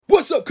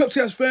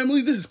Cupcast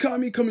family? This is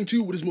Kami coming to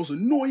you with his most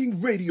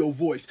annoying radio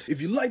voice. If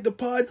you like the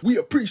pod, we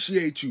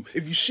appreciate you.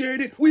 If you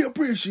shared it, we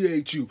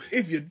appreciate you.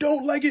 If you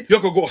don't like it,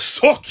 you can go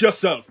suck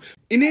yourself.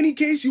 In any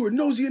case, you were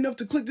nosy enough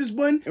to click this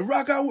button and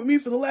rock out with me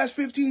for the last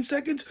 15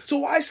 seconds,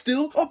 so I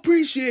still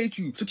appreciate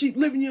you. So keep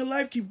living your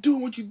life, keep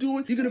doing what you're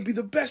doing. You're gonna be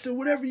the best at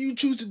whatever you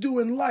choose to do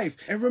in life.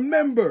 And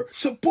remember,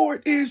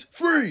 support is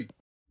free.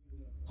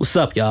 What's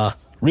up, y'all?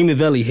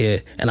 Rimavelli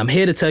here, and I'm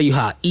here to tell you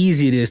how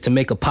easy it is to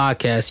make a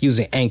podcast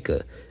using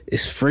Anchor.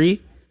 It's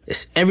free.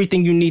 It's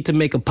everything you need to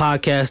make a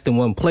podcast in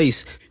one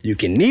place. You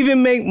can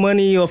even make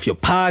money off your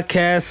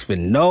podcast with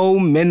no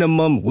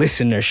minimum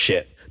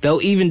listenership.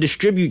 They'll even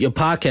distribute your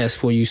podcast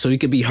for you so you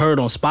can be heard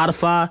on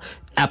Spotify,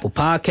 Apple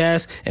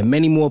Podcasts, and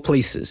many more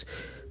places.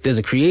 There's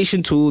a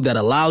creation tool that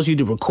allows you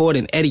to record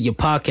and edit your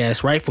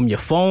podcast right from your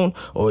phone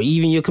or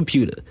even your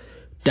computer.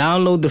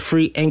 Download the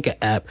free Anchor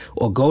app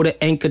or go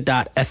to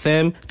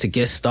anchor.fm to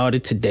get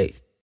started today.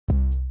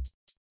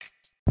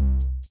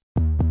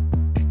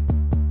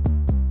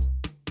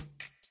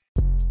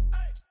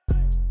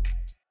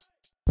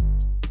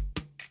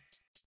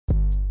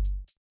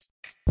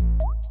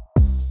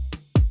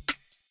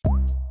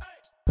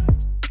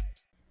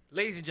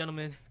 Ladies and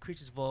gentlemen,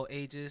 creatures of all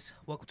ages,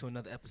 welcome to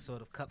another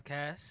episode of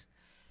Cupcast,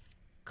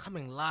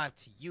 coming live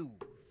to you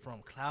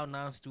from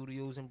Cloud9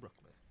 Studios in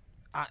Brooklyn.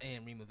 I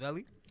am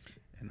Rimavelli.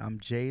 And I'm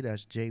Jay.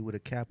 That's Jay with a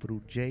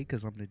capital J,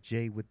 because I'm the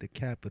J with the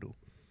capital.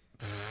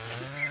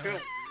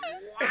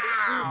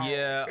 Wow.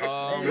 Yeah,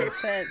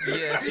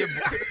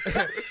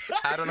 yeah,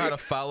 I don't know how to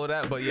follow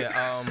that, but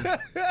yeah,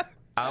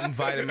 I'm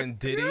Vitamin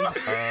Diddy,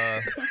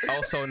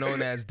 also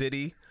known as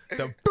Diddy,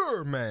 the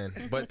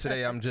Birdman. But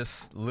today I'm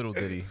just Little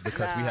Diddy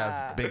because we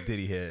have Big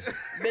Diddy here.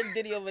 Big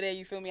Diddy over there,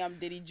 you feel me? I'm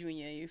Diddy Jr.,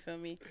 you feel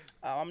me?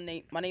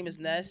 My name is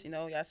Ness, you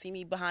know. Y'all see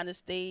me behind the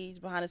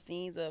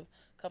scenes of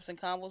Cups and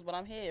Combos, but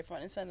I'm here,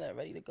 front and center,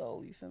 ready to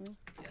go, you feel me?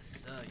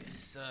 Yes, sir, yes,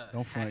 sir.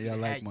 Don't front, y'all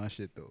like my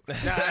shit, though.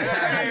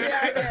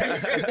 Yeah.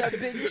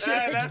 Big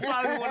That's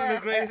probably one of the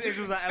greatest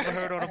intros I ever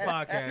heard on a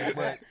podcast,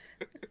 but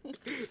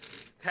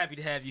happy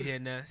to have you here,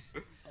 Ness.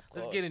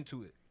 Let's get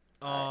into it.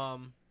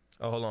 Oh,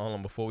 hold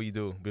on. Before we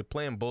do, we're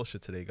playing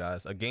bullshit today,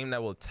 guys. A game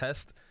that will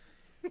test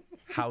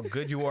how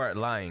good you are at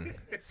lying.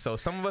 So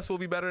some of us will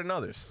be better than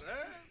others.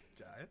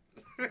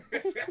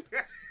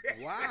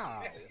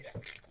 Wow.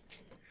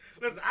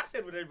 Listen, I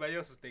said what everybody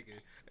else was thinking.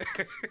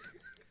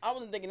 I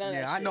wasn't thinking none of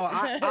that Yeah, I shit. know.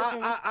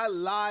 I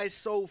lie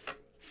so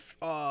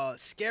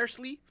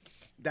scarcely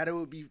that it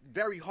would be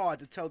very hard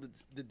to tell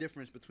the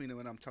difference between it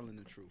when I'm telling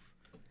the truth.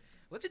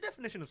 What's your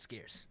definition of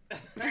scarce?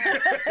 Wow.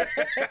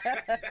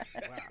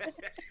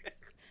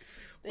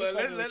 They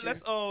fucking with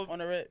let's you on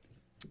the rip.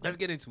 let's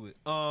get into it.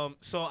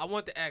 So I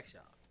want to ask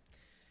y'all,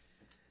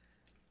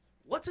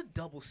 what's a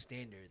double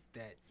standard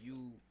that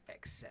you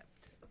accept?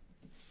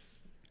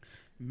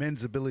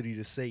 Men's ability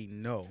to say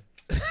no.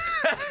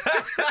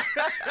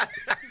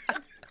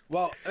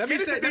 Well, let me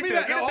say.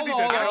 Hold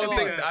on.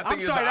 I think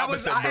it's the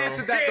opposite, I bro.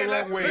 answered that the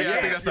wrong way. Yeah, I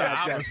think that's the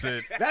Yes.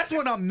 opposite. That's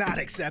what I'm not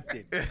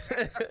accepting.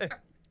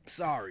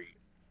 Sorry.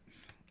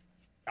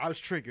 I was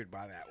triggered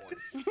by that one.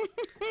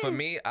 For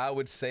me, I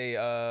would say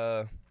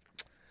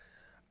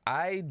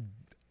I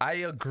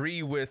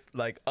agree with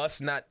like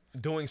us not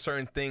doing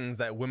certain things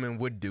that women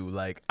would do.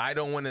 Like I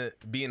don't want to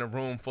be in a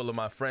room full of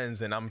my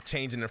friends and I'm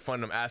changing in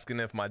front of them asking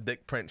if my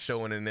dick print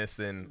showing in this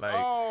and like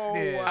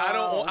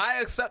Wow. I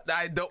accept that.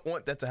 I don't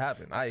want that to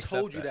happen. I accept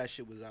Told you that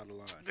shit was out of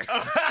line.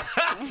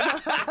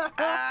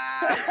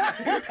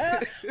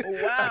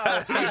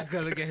 Wow. I'm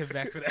gonna get him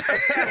back for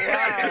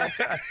that.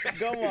 Wow.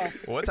 Go on.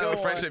 What type Go of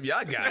on. friendship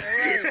y'all got?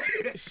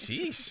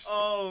 Sheesh.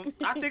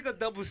 I think a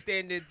double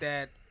standard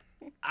that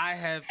I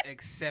have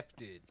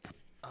accepted.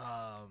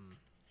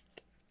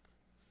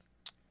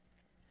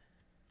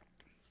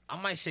 I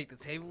might shake the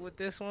table with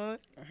this one,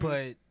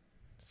 but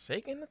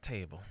Shaking the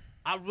table.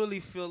 I really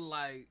feel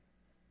like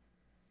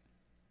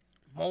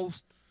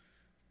most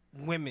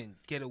women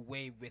get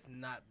away with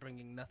not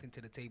bringing nothing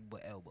to the table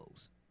but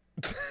elbows.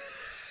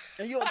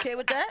 Are you okay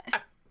with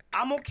that?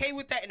 I'm okay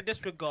with that in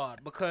this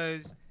regard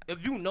because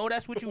if you know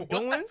that's what you're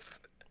doing,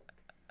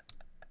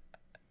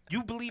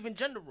 you believe in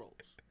gender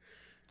roles.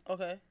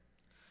 Okay.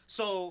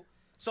 So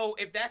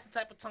if that's the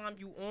type of time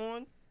you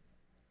on,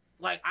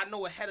 like I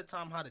know ahead of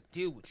time how to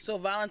deal with you. So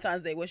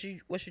Valentine's Day, what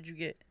should you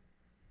get?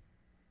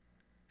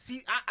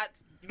 See, I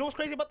you know what's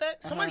crazy about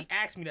that? Somebody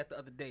asked me that the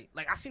other day.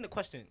 Like I seen the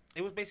question.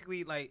 It was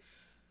basically like,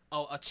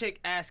 a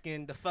chick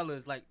asking the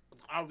fellas like,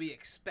 are we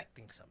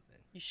expecting something?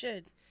 You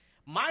should.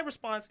 My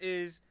response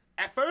is,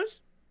 at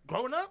first,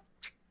 growing up,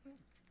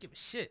 give a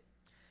shit.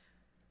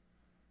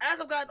 As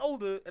I've gotten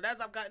older and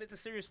as I've gotten into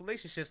serious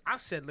relationships,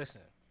 I've said,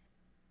 listen,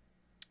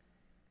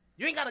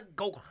 you ain't gotta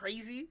go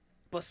crazy,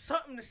 but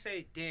something to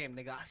say, damn,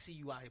 nigga, I see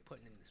you out here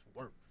putting in this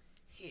work.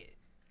 Here,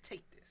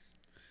 take this.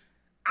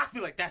 I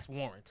feel like that's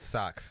warranted.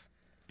 Socks.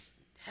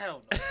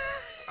 Hell no.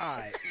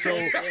 Alright, so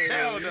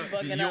Hell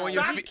no.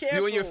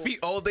 You and your feet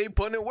all day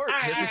putting in work.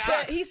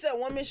 He said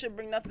women should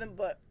bring nothing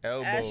but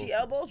Elbows. ashy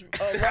elbows.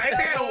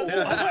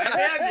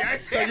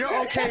 so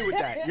you're okay with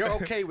that. You're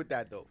okay with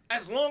that though.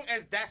 As long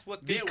as that's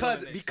what they're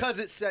because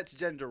it sets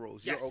gender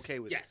roles. You're okay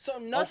with it. So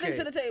nothing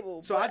to the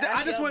table. So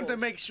I just wanted to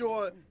make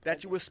sure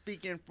that you were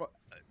speaking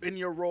in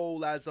your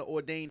role as an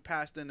ordained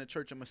pastor in the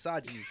Church of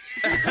Misogyny.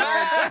 You're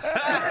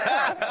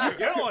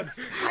on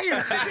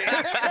fire today.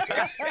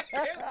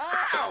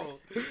 Wow.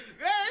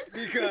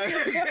 Because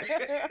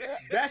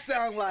that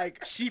sounds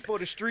like She for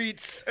the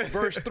Streets,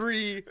 verse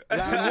 3,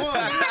 line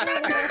 1.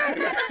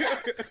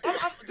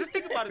 Just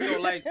think about it though.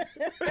 Like,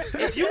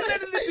 if you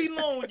let it be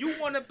known, you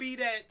want to be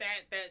that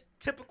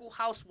typical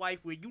housewife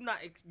where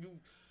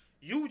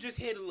you just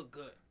here to look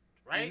good,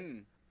 right?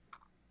 Mm.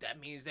 That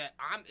means that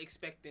I'm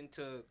expecting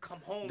to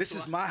come home. This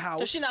is my house.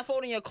 So she's not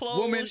folding your clothes.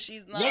 Woman,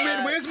 she's not.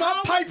 Woman, where's my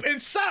pipe and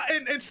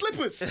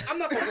slippers? I'm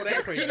not gonna go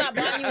that crazy. She's not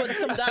buying you with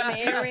some diamond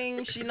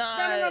earrings. She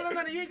not.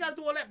 No. You ain't gotta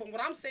do all that. But what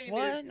I'm saying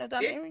is, no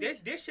diamond earrings?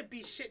 There should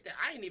be shit that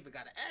I ain't even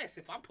gotta ask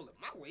if I'm pulling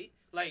my weight.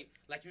 Like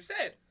you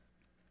said,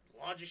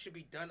 laundry should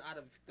be done out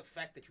of the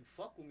fact that you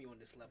fuck with me on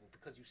this level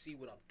because you see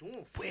what I'm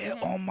doing. Where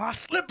are my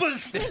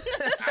slippers?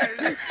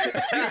 I'm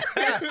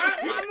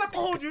not gonna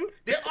hold you.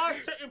 There are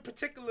certain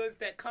particulars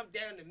that come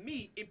down to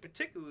me, in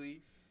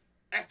particularly,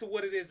 as to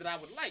what it is that I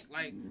would like.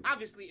 Like,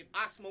 obviously, if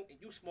I smoke and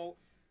you smoke,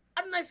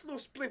 a nice little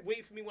split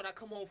wait for me when I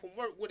come home from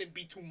work wouldn't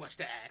be too much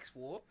to ask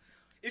for.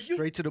 If you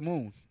Straight to the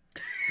moon.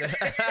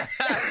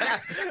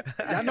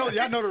 y'all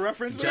know the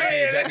reference.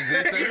 Jackie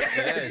Gleason.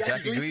 Yeah,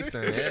 Jackie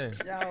Gleason.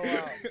 Yeah.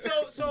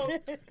 Wow. So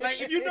like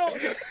if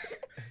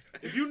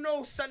you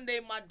know Sunday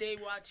my day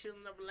where I chill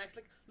and I relax,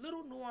 like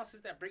little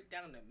nuances that break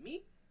down to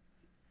me,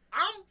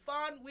 I'm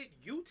fine with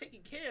you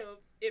taking care of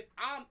if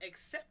I'm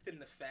accepting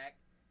the fact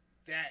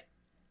that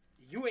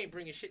you ain't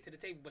bringing shit to the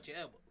table but your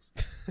elbows.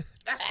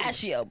 That's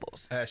ashy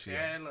elbows. Ashy.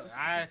 Yeah, look,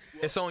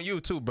 it's on you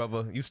too,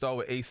 brother. You start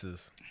with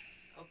aces.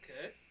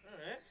 Okay.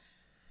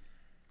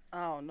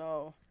 I don't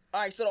know.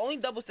 All right, so the only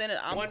double standard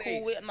I'm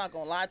cool with, I'm not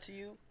gonna lie to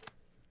you.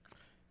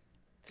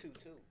 2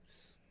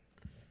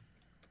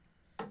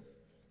 twos.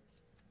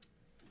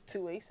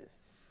 2 aces.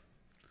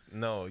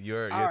 No,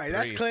 you're all right. 3.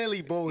 That's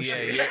clearly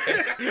bullshit. Yeah,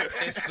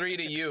 it's 3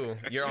 to you.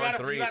 You're on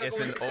 3. It's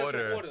in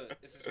order.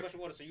 It's a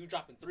special order, so you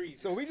dropping 3s.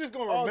 So we just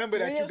gonna remember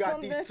that you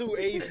got these 2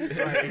 aces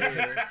right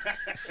here.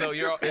 So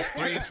it's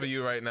 3s for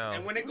you right now.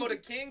 And when they go to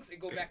kings,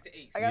 it go back to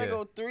 8s. I gotta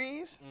go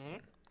 3s. Mm-hmm.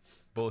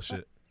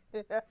 Bullshit.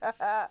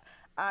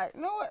 Alright,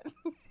 you know what?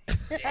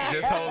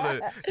 Just hold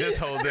it. Just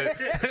hold it.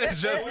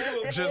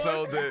 just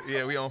hold it.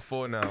 Yeah, we on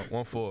 4 now.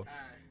 1-4.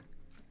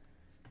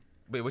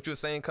 Wait, what you were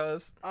saying,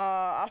 cuz?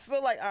 I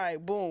feel like, all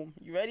right, boom.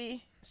 You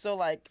ready? So,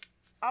 like,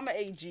 I'm an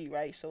AG,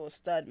 right? So, a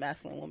stud,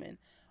 masculine woman.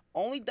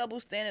 Only double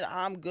standard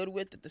I'm good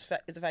with is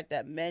the fact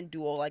that men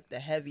do all, like, the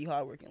heavy,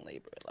 hardworking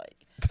labor.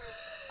 Like,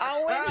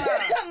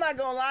 I'm not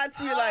gonna lie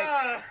to you.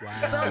 Like,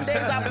 some days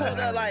I pull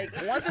the, like,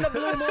 once in a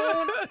blue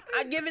moon,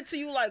 I give it to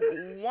you, like,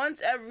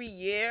 once every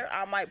year,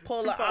 I might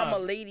pull a I'm a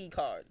lady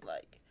card.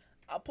 Like,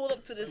 I pulled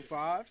up to this. 2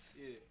 5s?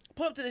 Yeah.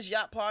 Pulled up to this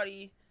yacht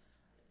party.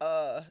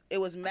 It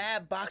was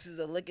mad boxes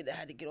of liquor that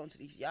had to get onto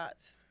these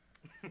yachts.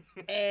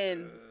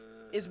 And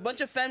it's a bunch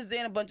of femmes there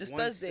and a bunch of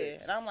studs there.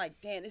 And I'm like,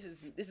 damn, this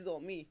is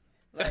on me.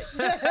 Like,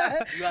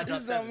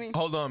 this is on me.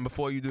 Hold on,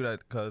 before you do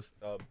that, cuz,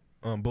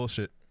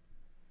 bullshit.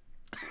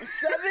 7s?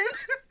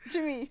 What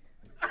you mean?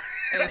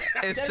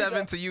 It's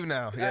 7 to you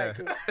now. Yeah. Right,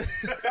 cool.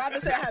 So I have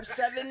to say I have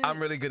 7.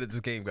 I'm really good at this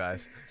game,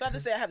 guys. So I have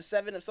to say I have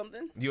 7 of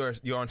something? You're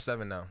on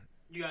 7 now.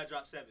 You gotta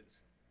drop 7s.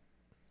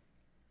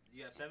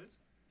 You have 7s?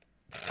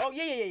 Oh,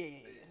 yeah.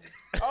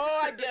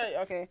 Oh, I get it.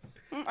 Okay.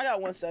 I got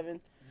 1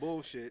 7.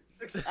 Bullshit.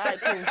 All right,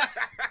 cool.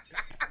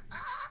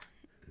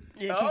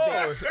 Yeah,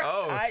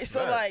 all right,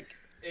 so like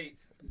 8.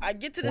 I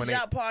get to this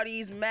yacht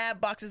parties, mad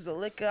boxes of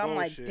liquor. I'm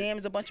like, damn,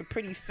 there's a bunch of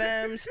pretty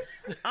femmes.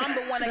 I'm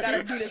the one that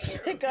gotta do this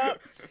pickup.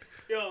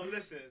 Yo,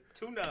 listen,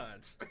 2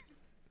 9s.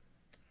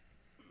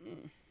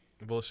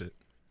 Bullshit.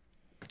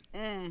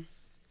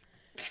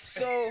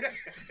 So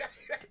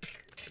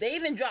they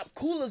even drop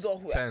coolers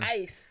off with 10.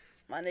 ice,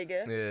 my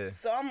nigga. Yeah.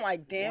 So I'm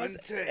like, damn,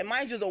 and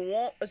mind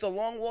you, it's a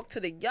long walk to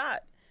the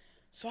yacht.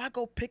 So I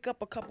go pick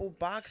up a couple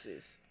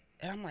boxes,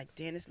 and I'm like,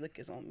 damn, this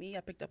liquor's on me.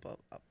 I picked up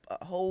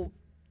a whole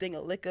thing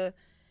of liquor.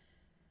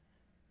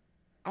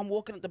 I'm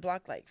walking up the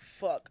block like,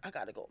 fuck, I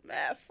gotta go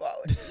mad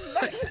forward.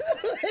 Boxes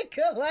of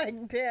liquor,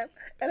 like, damn.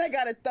 And I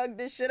gotta thug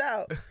this shit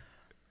out.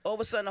 All of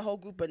a sudden, a whole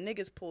group of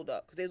niggas pulled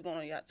up because they was going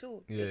on a yacht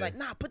too. Yeah. They was like,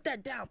 nah, put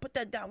that down,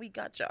 we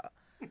got y'all.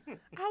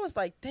 I was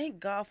like,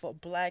 thank God for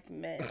black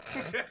men.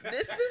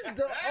 That's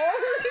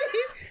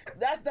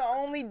the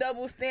only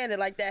double standard.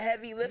 Like that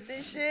heavy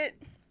lifting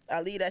shit,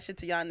 I leave that shit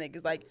to y'all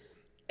niggas. Like,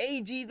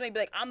 AGs may be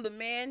like, I'm the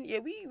man. Yeah,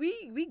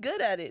 we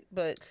good at it.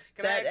 But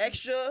that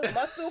extra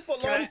muscle for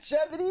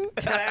longevity.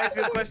 Can I ask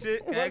you a question?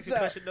 What's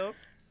up? Though?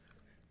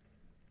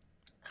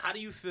 How do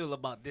you feel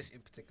about this in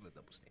particular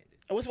double standard?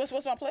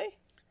 What's my play?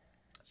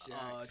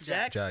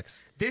 Jacks.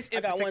 Jacks. This in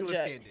I got one particular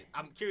jack. standard.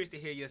 I'm curious to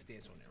hear your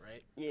stance on it,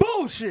 right? Yeah.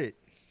 Bullshit.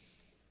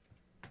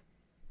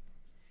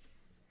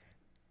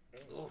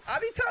 I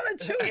be telling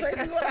the truth.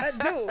 This is what I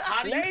do.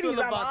 How do you Ladies, feel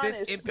I'm about this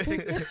honest. in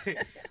particular?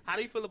 How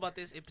do you feel about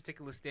this in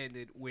particular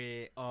standard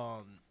where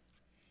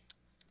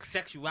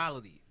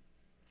sexuality,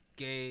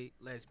 gay,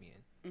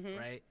 lesbian,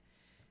 right?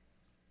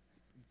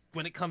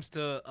 When it comes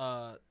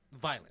to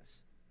violence,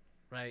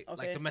 right? Okay.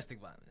 Like domestic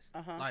violence.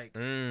 Like,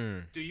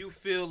 Mm. do you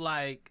feel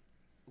like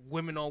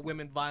women on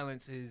women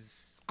violence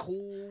is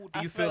cool? Do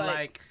I you feel feel like-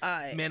 like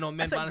alright. men on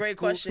men That's a violence great is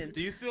cool? question.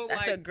 Do you feel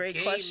That's like a great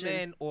gay question.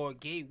 men or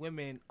gay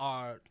women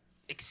are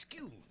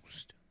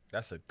excused?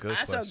 That's a good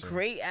That's question. a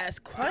great ass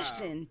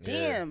question. Yeah.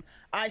 Damn.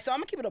 All right, so I'm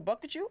gonna keep it a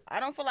buck with you. I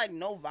don't feel like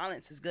no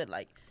violence is good.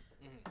 Like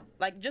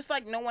just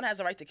like no one has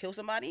the right to kill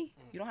somebody,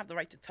 you don't have the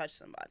right to touch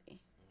somebody.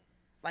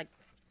 Like,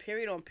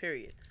 period on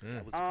period.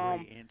 That was a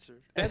great answer.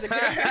 That's a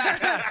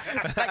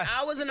great- like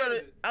I was in an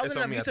It's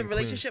abusive on me, I think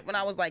relationship when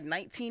I was like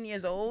 19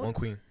 years old. One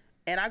queen.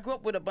 And I grew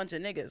up with a bunch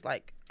of niggas.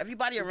 Like,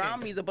 everybody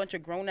around me is a bunch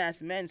of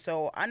grown-ass men.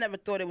 So I never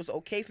thought it was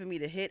okay for me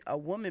to hit a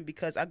woman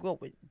because I grew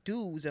up with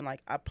dudes. And,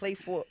 like, I played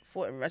fought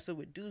and wrestled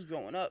with dudes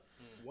growing up.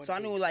 So I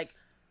knew, like,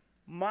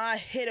 my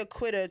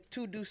hitter-quitter,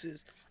 2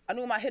 deuces. I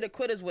knew my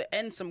hitter-quitters would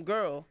end some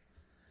girl.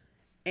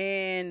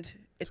 And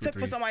it Two took for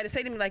threes. somebody to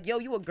say to me, like, yo,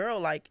 you a girl.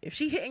 Like, if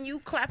she hitting you,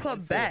 clap her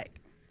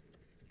back.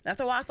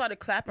 After a while, I started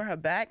clapping her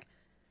back.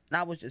 And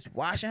I was just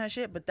washing her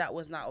shit. But that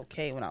was not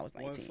okay when I was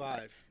 19. 1-5.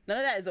 Like, none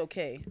of that is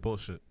okay.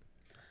 Bullshit.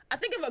 I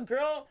think if a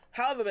girl,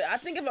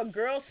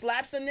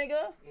 slaps a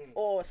nigga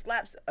or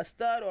slaps a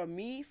stud or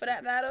me for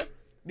that matter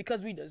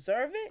because we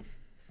deserve it,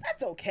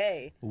 that's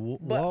okay.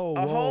 But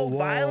a whole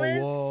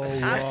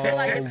violence, I feel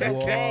like it's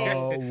okay.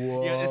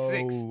 Yeah,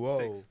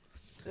 it's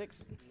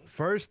 6.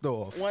 First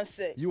off,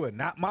 1-6. you are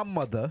not my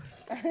mother.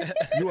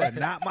 You are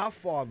not my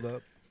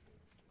father.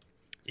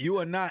 You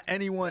are not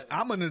anyone.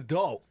 I'm an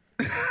adult.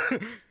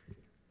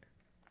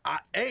 I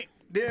ain't.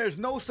 There's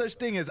no such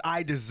thing as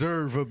I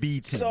deserve a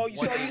beating. So you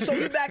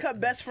back her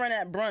best friend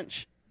at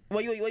brunch.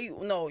 Well,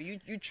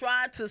 you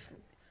tried to,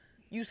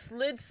 you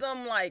slid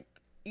some, like,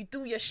 you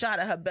threw your shot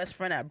at her best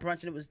friend at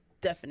brunch and it was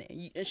definite.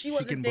 And she she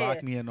wasn't can there.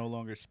 block me and no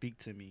longer speak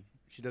to me.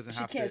 She doesn't She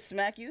have can't to.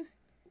 smack you.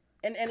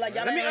 And like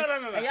y'all, Let me- and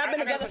no. y'all I been got a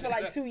together perfect for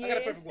like one. 2 I got a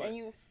years, perfect one.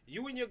 and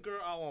You and your girl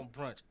are on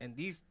brunch, and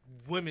these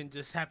women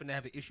just happen to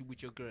have an issue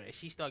with your girl, and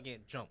she start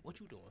getting jumped. What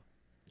you doing?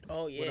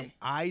 oh What yeah. am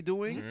I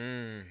doing?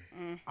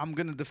 Mm. I'm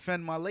gonna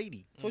defend my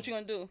lady. So what you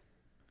gonna do?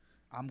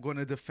 I'm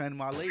gonna defend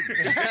my lady.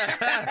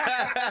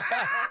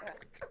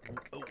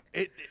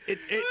 it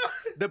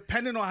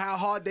depending on how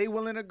hard they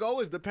willing to go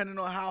is depending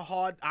on how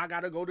hard I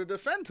gotta go to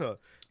defend her.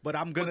 But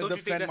I'm gonna But don't you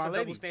think defend that's my a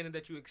lady. double standard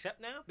that you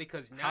accept now?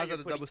 Because now How's you're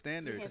that a putting, double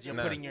standard? Because you're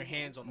Nah. putting your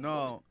hands on a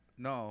woman.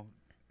 No.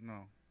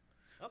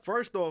 Okay.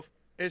 First off,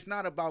 it's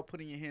not about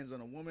putting your hands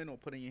on a woman or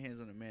putting your hands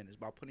on a man. It's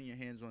about putting your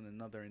hands on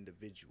another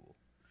individual,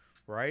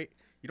 right?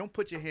 You don't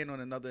put your hand on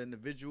another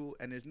individual,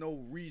 and there's no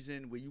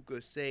reason where you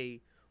could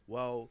say,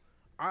 well,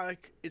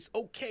 it's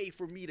okay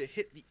for me to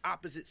hit the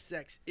opposite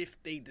sex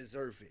if they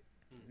deserve it.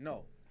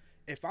 No.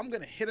 If I'm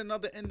going to hit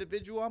another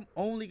individual, I'm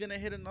only going to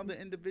hit another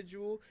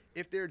individual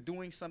if they're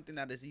doing something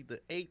that is either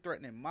A,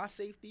 threatening my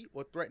safety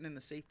or threatening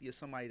the safety of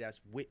somebody that's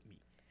with me.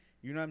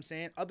 You know what I'm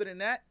saying? Other than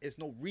that, there's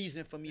no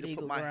reason for me to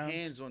Legal put my grounds.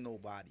 hands on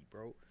nobody,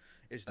 bro.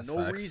 There's That's no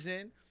facts.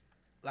 reason.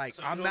 Like,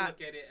 So you I'm don't not.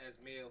 look at it as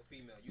male,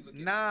 female. You look at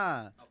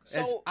Nah. it as,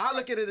 okay. So- I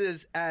look at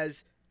it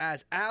as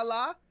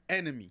ally,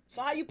 enemy.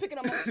 So how you picking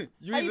them up?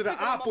 You how either the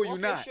picking 'em op up or you off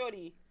your not.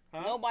 Shorty?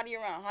 Nobody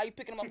around. How you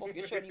picking them up off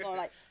your shorty? You gonna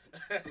like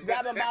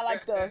grab him by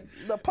like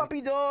the puppy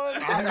dog?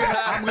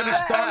 I'm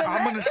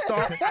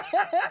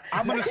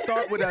gonna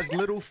start with as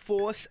little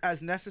force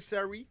as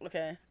necessary,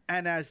 Okay.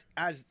 and as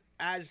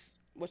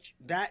What?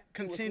 that what's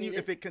continue. needed?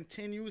 If it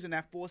continues and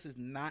that force is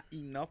not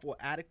enough or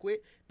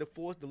adequate, the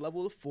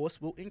level of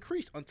force will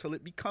increase until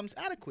it becomes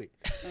adequate.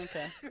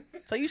 Okay.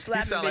 So you He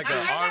slapping sound like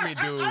bitches an army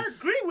I dude.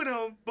 agree with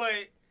him, but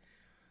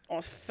on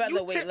you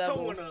featherweight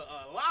level. tiptoeing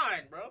a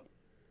line, bro.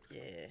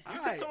 Yeah.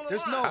 Alright, tiptoeing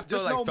just the know, line. I feel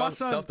just like know, my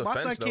son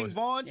self-defense, King though.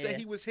 Vaughn Yeah. said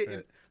he was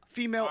hitting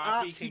female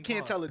R.I.P. ops. He King can't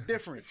Vaughn. tell the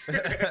difference.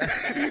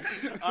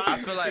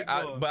 I feel like,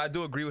 but I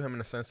do agree with him in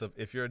the sense of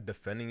if you're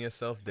defending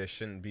yourself, there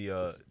shouldn't be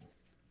a,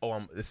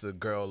 this is a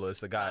girl or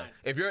it's a guy. Nine.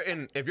 If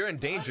you're in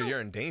danger, you're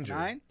in danger.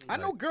 Nine. I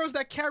Like, know girls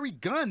that carry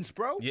guns,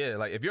 bro. Yeah,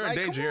 like if you're Like,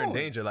 in danger, come you're in on.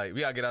 danger. Like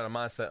we gotta get out of the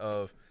mindset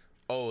of,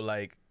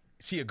 like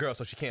she a girl,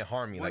 so she can't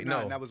harm me. Like 1-9,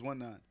 no. that was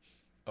 1-9.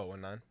 Oh,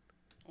 1-9.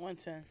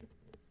 110.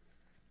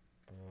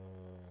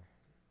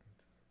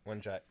 1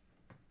 jack.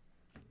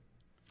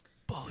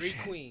 Three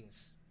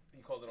queens.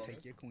 You called it on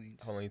Take your queens.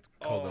 Hold on, you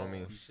called it on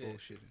me. He's shit.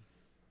 bullshitting.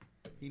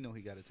 He know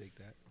he got to take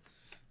that.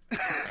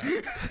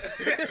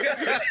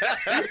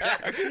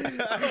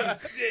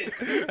 Shit.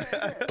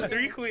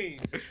 3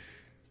 queens.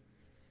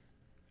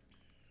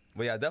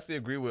 But yeah, I definitely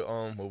agree with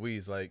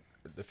Weez. Like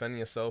defending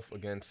yourself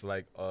against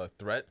like a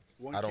threat.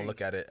 One I don't king.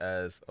 look at it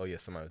as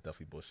somebody was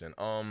definitely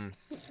bullshitting.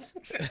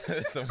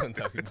 Someone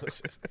definitely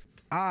bullshit.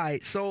 All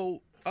right,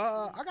 so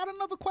I got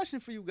another question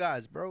for you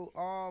guys, bro.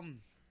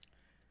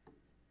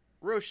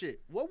 Real shit.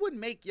 What would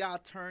make y'all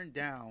turn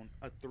down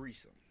a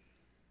threesome?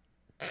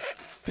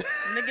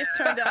 Niggas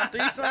turned down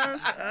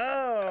threesomes.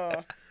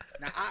 Oh.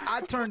 Now,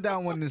 I turned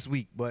down one this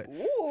week, but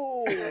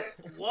Ooh.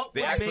 What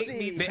They would ask, make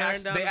me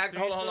turn down a hold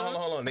threesome?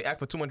 on. They ask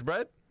for too much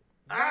bread?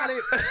 got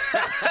it.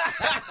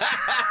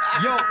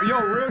 yo,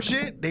 real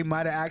shit. They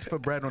might have asked for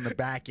bread on the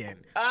back end.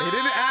 They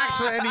didn't ask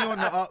for any on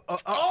the up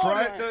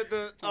front.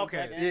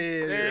 Okay.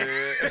 Yeah.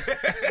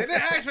 They didn't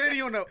ask for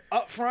any on the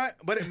up front,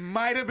 but it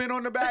might have been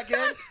on the back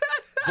end.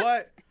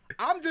 But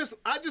I just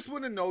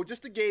want to know,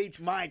 just to gauge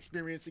my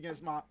experience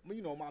against my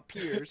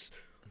peers,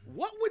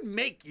 what would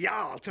make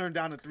y'all turn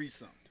down a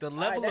threesome? The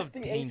level that's of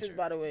 3 danger. aces,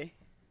 by the way.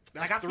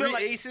 Like I feel Three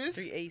like aces.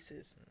 3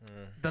 aces.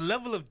 the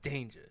level of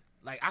danger.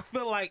 Like I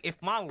feel like if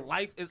my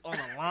life is on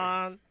the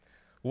line,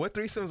 What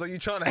threesomes are you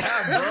trying to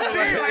have, bro?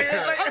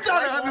 I'm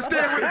trying to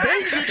understand where the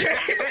danger came.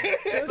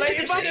 like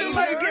if I feel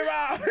like Get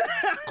robbed.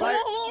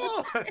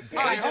 hold on.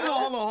 All right,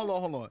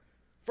 hold on.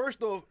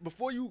 First off,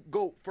 before you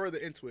go further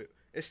into it,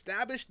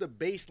 establish the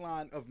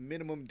baseline of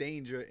minimum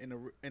danger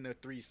in a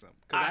threesome.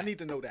 Because I need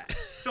to know that.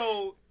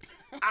 So,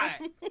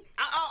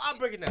 I'll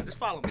break it down. Just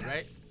follow me,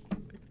 right?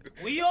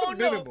 We all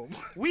know. Minimum.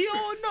 We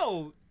all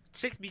know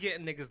chicks be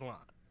getting niggas line,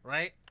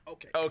 right?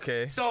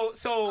 Okay. So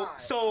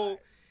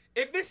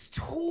if it's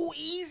too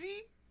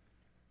easy,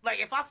 like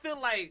if I feel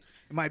like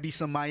It might be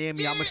some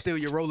Miami, I'ma steal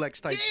your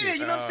Rolex type yeah, shit.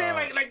 you know what I'm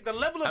saying? Like the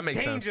level that of makes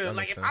sense. danger. That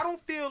Like makes if sense. I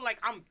don't feel like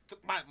my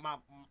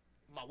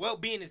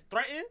well-being is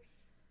threatened,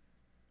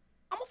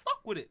 I'ma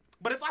fuck with it.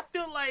 But if I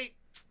feel like,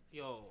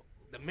 yo,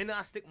 the minute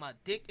I stick my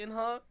dick in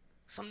her,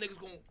 some niggas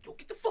gon'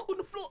 get the fuck on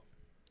the floor.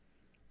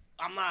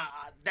 I'm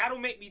not. That'll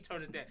make me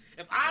turn it down.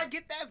 If I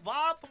get that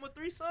vibe from a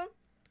threesome,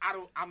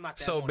 I'm not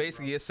that. So horny,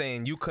 basically, bro. you're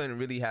saying you couldn't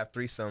really have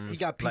threesomes. He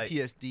got like,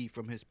 PTSD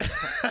from his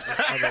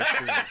other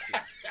experiences.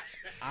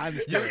 I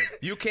understand.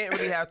 you can't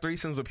really have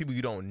threesomes with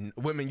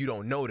women you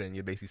don't know. Then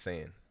you're basically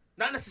saying.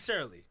 Not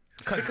necessarily.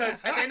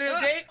 Because at the end of the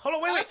day, hold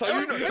on, wait. So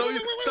you know, so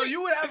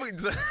you would have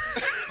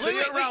so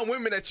you're around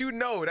women that you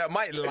know that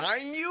might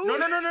line you. No.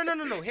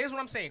 Here's what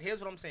I'm saying,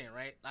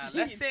 right?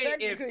 Let's say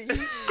if you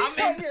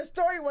told me a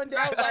story one day,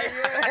 I was like,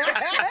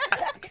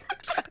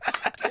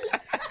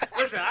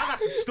 listen, I got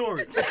some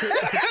stories.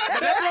 But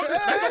that's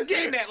what I'm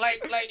getting at.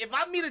 Like if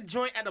I meet a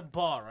joint at a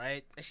bar,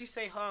 right, and she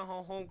say her and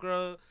her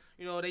homegirl,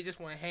 you know, they just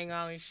want to hang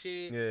out and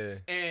shit. Yeah.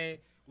 And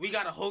we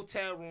got a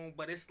hotel room,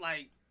 but it's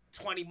like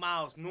 20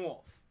 miles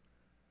north.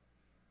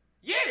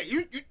 Yeah,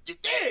 you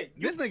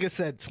This nigga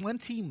said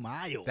 20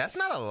 miles. That's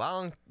not a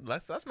long.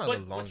 That's not a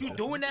long. But you distance.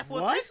 doing that for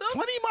a what? threesome?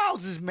 20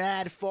 miles is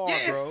mad far,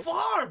 Yeah, bro. it's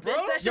far, bro. Bitch,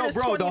 that shit Yo, is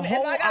bro, 20 the minutes.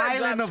 whole If I gotta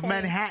drive island of 20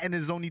 Manhattan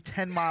is only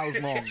 10 miles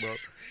long, bro.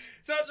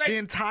 So like, The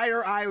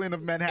entire island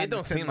of Manhattan. It don't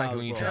is 10 seem like miles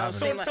when you long. travel.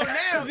 so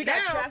now we got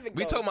traffic.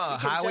 We though. talking about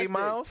We highway congested.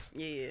 miles?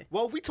 Yeah.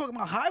 Well, if we talking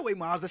about highway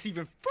miles, that's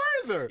even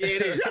further. Yeah,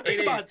 it is. You gotta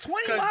think It about is.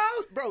 20 'Cause-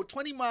 miles, bro.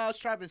 20 miles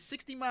traveling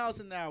 60 miles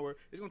an hour.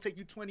 It's gonna take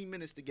you 20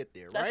 minutes to get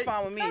there, That's right?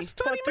 fine with me. That's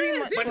For 20 3 minutes.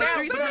 months. But Yeah, now,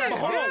 that's but not now, bad.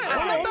 hold on, That's hold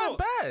not on, that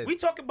hold on. bad. We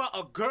talking about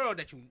a girl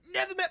that you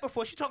never met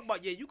before. She talking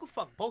about, yeah, you can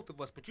fuck both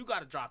of us, but you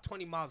gotta drive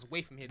 20 miles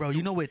away from here. Bro, to you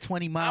do know it. what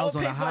 20 miles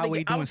on pay the for them to highway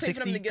get- I doing would pay for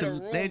them 60? to get a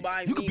room Then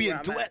by you could me be where in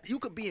I'm Duet. at. You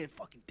could be in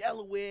fucking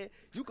Delaware.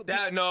 You could be.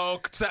 That no,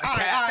 Cat,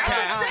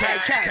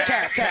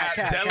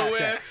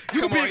 Delaware.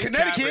 You could Come be on, in he's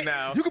Connecticut. capping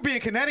now. You could be in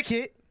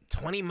Connecticut.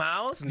 20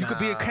 miles? You could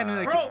be in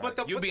Connecticut. Bro,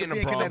 but You be in be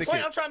the in Bronx. Connecticut.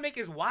 point I'm trying to make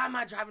is, why am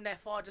I driving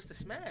that far just to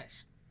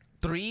smash?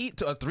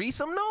 A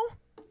threesome, no?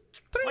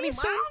 20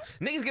 Threesome? miles?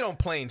 Niggas get on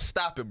planes.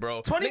 Stop it,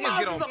 bro. 20 Niggas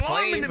miles get is on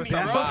alarming planes to for me,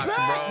 some bro. box, That's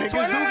a bro. fact. Niggas do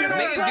get on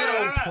Niggas get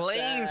on planes.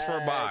 planes for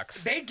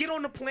box. They get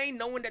on the plane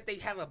knowing that they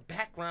have a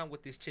background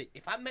with this chick.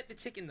 If I met the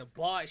chick in the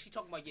bar and she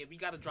talking about, yeah, we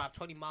gotta drive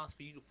 20 miles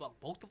for you to fuck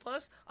both of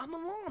us, I'm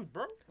alarmed,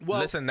 bro.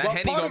 Listen, that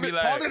Henny gonna be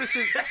like- Part of this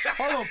is,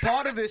 hold on.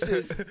 Part of this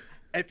is,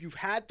 if you've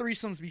had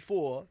threesomes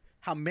before,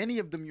 how many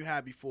of them you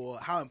had before,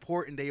 how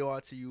important they are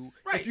to you.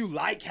 Right. If you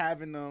like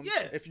having them,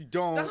 Yeah. if you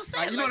don't, That's what I'm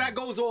saying, you know like- that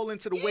goes all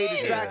into the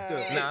weighted Yeah.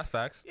 factor. Nah,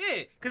 facts.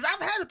 Yeah, because I've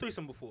had a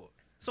threesome before.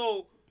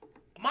 So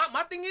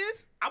my thing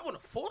is, I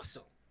want to force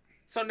them.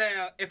 So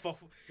now, if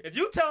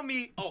you tell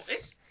me, oh,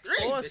 it's three.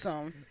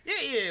 Awesome.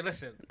 Yeah,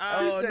 listen.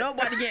 Oh,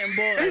 nobody getting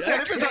bored. He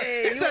said if it's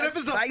Okay, a, he you said a if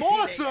it's a spicy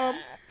foursome, nigga.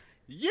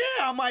 yeah,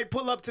 I might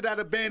pull up to that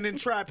abandoned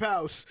trap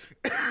house.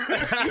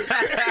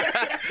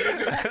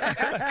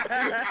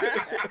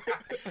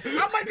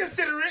 I might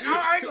consider it.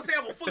 I ain't gonna say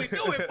I'm gonna fully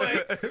do it,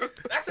 but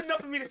that's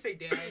enough for me to say,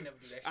 damn, I ain't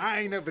never do that shit.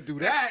 I ain't never do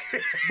that.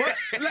 But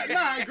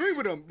I agree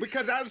with him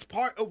because that was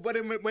part of what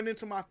went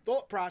into my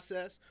thought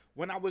process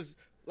when I was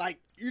like,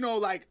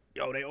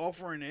 yo, they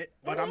offering it,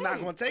 but I'm not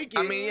gonna take it.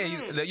 I mean,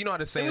 yeah, you know how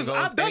the saying was- goes.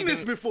 I've done this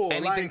anything- before,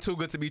 Anything like- too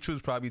good to be true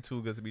is probably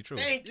too good to be true.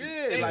 Thank you.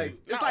 Yeah, Thank like you.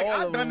 it's Not like all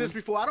I've of done them. this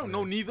before. I don't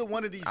know neither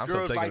one of these I'm still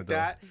girls taking like it, though.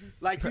 that.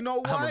 Like, you know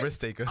what? I'm a risk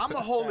taker. I'm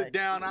gonna hold it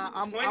down.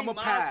 I'm 20 a miles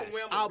pass. from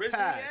where I'm I'll originally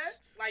pass. at?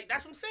 Like,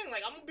 that's what I'm saying.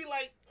 Like, I'm gonna be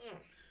like,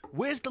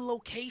 Where's the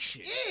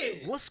location? Yeah.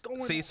 What's going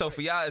on? See, so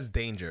for y'all, it's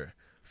danger.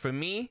 For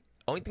me,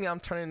 only thing I'm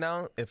turning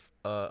down if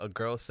a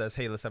girl says,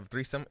 "Hey, let's have a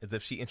threesome," is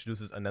if she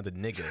introduces another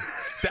nigga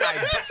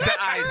that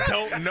I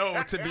don't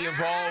know to be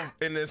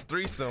involved in this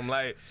threesome.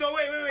 Like, so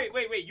wait.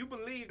 wait. You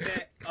believe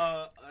that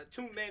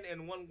 2 men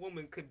and 1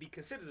 woman could be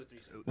considered a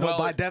threesome? No, Well,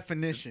 by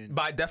definition.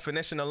 By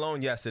definition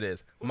alone, yes, it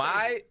is.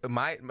 My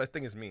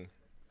thing is me.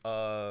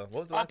 What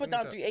was the I last put thing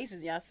you down said? 3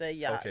 aces. Y'all say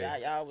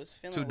y'all was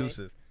feeling 2 away.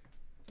 deuces.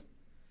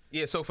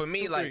 Yeah, so for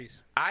me, 2 like,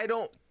 threes. I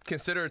don't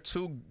consider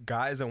 2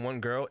 guys and 1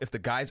 girl, if the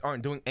guys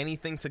aren't doing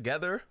anything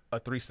together, a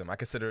threesome. I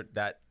consider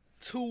that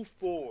 2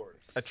 fours.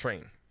 a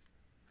train.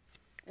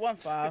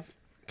 1-5.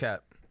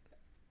 Cap.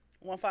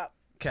 1-5. Cap.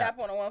 Cap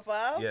on a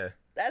 1-5. Yeah.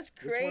 That's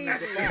crazy. is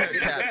the five? That's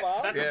Cap. a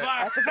 5. That's Yeah. a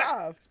 5. That's a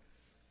 5.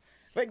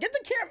 But get the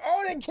camera.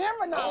 Oh, the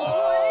camera now.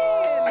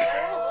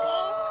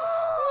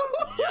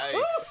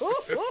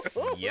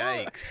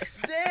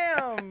 Yikes.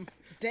 Yikes.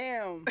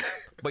 Damn.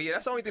 But yeah,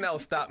 that's the only thing that will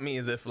stop me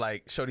is if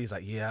like Shorty's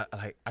like, yeah,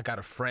 like I got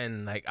a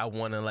friend, like I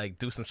want to like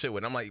do some shit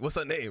with. I'm like, what's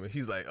her name? And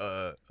she's like,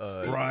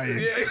 Ryan.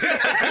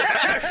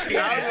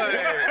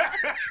 Yeah.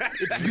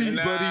 It's me,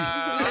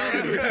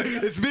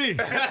 buddy. It's me.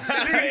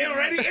 Nigga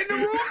already in the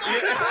room?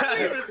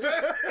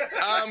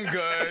 I'm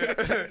good.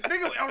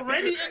 Nigga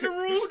already in the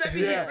room? That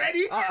nigga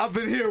ready? I've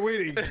been here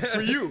waiting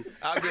for you.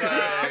 I'll be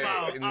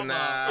like, I'm I'm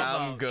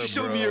out. good, She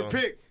showed bro. me your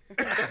pic.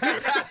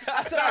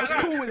 I said I was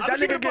cool with it. That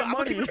nigga get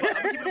money. I'm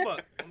gonna keep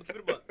it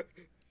a buck.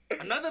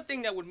 Another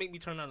thing that would make me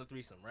turn on a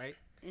threesome, right?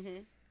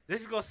 Mm-hmm. This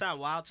is gonna sound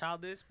wild,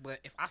 childish, but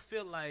if I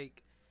feel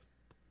like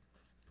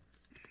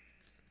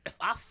if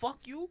I fuck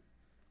you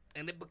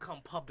and it become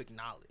public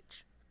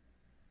knowledge,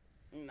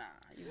 Nah,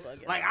 you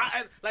bugging. like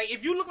like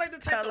if you look like the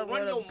type Tell to her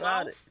run what your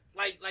about mouth,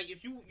 it. like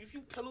if you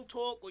pillow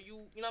talk or you know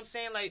what I'm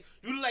saying, like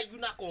you look like you're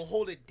not gonna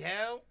hold it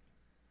down.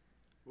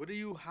 What are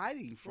you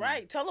hiding from?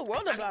 Right, tell the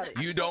world about it.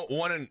 You don't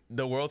want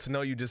the world to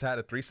know you just had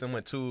a threesome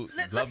with 2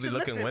 lovely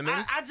looking Listen,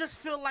 women? I just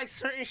feel like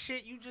certain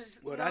shit you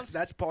just. Well, you know what I'm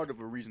that's part of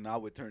a reason I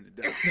would turn it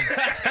down.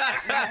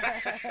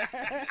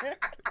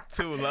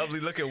 2 lovely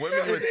looking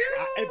women with.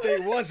 If they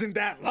wasn't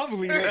that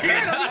lovely, saying?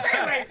 Yeah, that's what I'm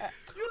saying. Like,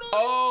 you know,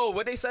 Oh,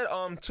 what they said?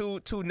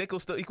 Two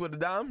nickels still equal to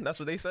dime. That's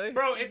what they say.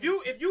 bro, if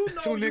you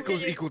know 2 nickels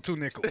hitting- equal 2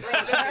 nickels.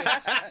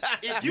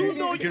 If you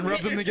know You can rub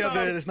them hitting together,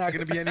 some- and it's not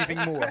going to be anything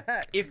more.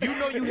 if you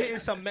know you hitting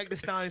some Meg Thee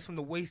Stallions from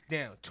the waist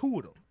down, 2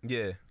 of them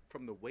Yeah.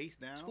 From the waist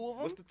down? 2 of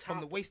them? What's the top? from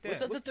the waist down.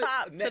 What's the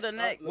top to the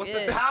neck? What's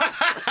yeah. the top?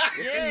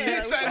 Yeah.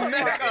 He said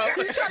neck up.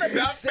 You trying to be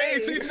Not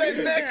safe. face. He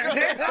said neck up.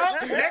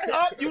 Neck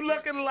up, you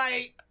looking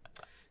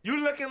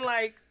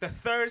like the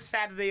 3rd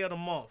Saturday of the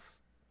month.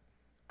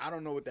 I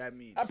don't know what that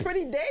means. A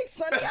pretty day,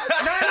 sunny No.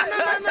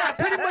 outside.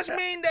 Pretty much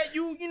mean that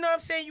you know what I'm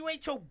saying, you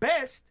ain't your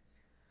best,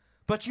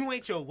 but you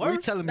ain't your Are you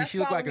worst. telling me That's she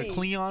looked fine like a with me.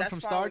 Cleon That's from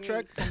fine Star with me.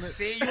 Trek? From the...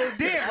 See, you a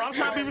damn, bro. I'm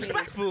trying to be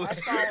respectful. That's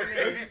fine with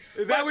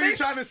me. Is that what you're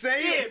trying to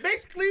say? Yeah,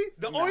 basically,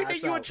 the Nah, only that's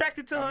thing you out.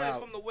 attracted to I'm her is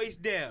out. from the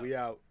waist down. We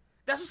out.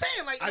 That's what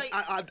I'm saying.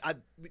 Like,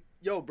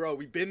 Yo, bro,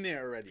 we been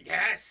there already.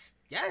 yes.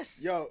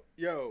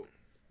 Yo,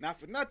 not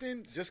for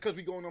nothing. Just because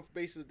we going off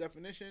basis of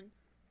definition,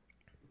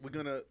 we're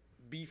gonna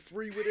be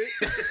free with it.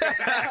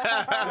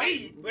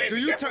 Wait, Do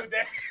be you careful turn? with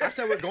that. I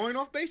said we're going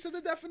off base of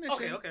the definition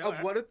Okay, of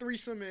alright. what a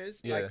threesome is.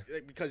 Yeah.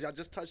 Like because y'all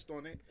just touched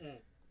on it. Mm.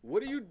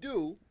 What do you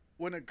do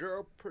when a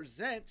girl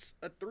presents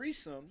a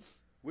threesome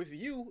with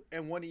you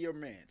and one of your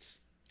mans?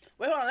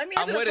 Wait, hold on. Let me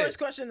answer I'm the with it. first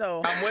question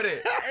though. I'm with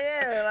it.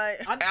 Yeah,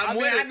 like I'm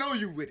with it. I know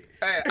you with it.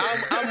 Hey,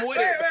 I'm with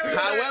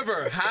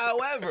it.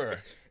 However,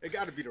 It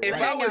got to be the if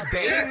right. I was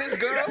dating this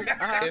girl,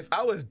 if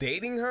I was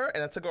dating her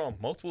and I took her on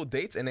multiple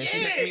dates and then she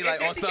hits me Yeah, like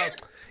and then on she some,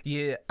 get-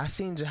 yeah, I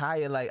seen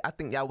Jahia, like I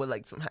think y'all would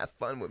like some have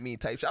fun with me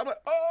type shit. I'm like,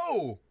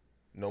 oh,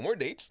 no more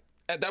dates.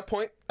 At that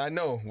point, I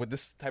know what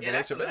this type Yeah, of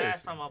that's the relationship last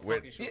is. time I With-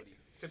 fucking shorty.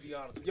 To be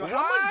honest with Yo, you.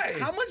 Why?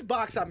 how much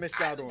box I missed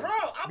out on? Bro,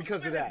 I'm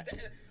because of that.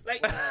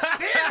 Like, damn, that's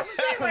what I'm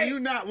saying. From Like, you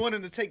not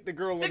wanting to take the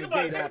girl on think a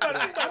about date it. after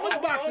that. How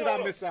much box did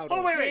I miss out on? Hold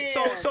on, wait.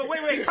 Damn. So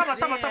wait. Time out.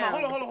 Damn.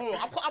 Hold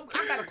on.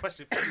 I got a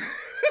question for you.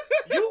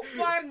 You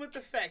fine with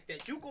the fact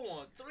that you go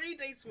on 3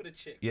 dates with a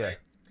chick, Yeah. right?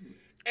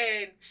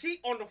 And she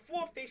on the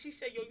 4th day, she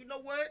said, "Yo, you know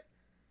what?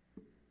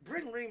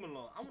 Bring Reem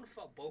along. I want to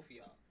fuck both of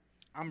y'all."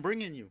 I'm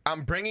bringing you.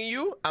 I'm bringing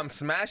you, I'm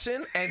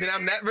smashing, and then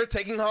I'm never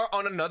taking her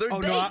on another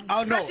date. no.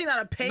 especially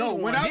not a paid No,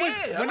 one. when I was,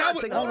 Yeah, when I'm I not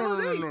was, taking oh, her no, on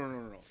a date.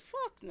 no.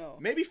 Fuck no.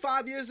 Maybe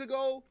 5 years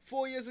ago,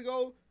 4 years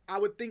ago, I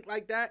would think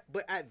like that.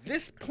 But at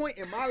this point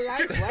in my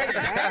life, right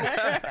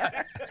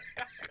now,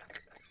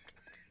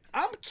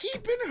 I'm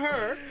keeping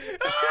her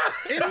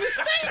in the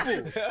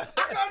stable.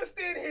 I can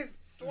understand his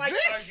slight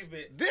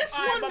argument. This All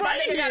right, one but my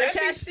right nigga here gotta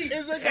cash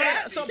is a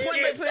nasty. So she's point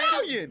a blank, period.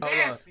 stallion. Hold on,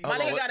 Nasty. My hold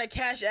on, nigga what- gotta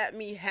cash at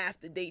me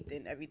half the date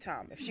then every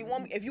time. If you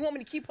want me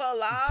to keep her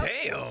alive,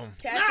 Damn.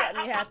 cash at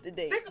me half the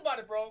date. Think about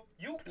it, bro.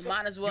 You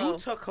Might as well. You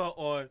took her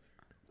on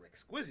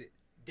exquisite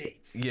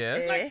dates.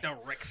 Yeah. Like the No.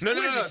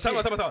 exquisite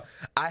Talk shit. about.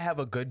 I have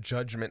a good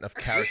judgment of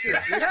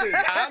character. Listen,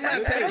 I'm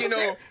not taking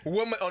no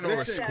woman on a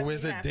Listen.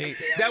 exquisite date.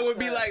 That would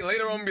be like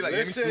later on, be like,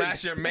 let me Listen.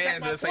 smash your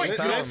mans at the same point.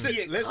 time. Listen.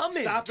 See it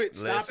coming. Stop it.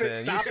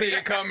 Listen, you see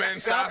it coming.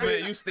 Stop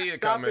it. You see it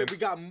Stop coming. it. We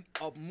got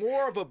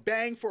more of a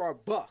bang for our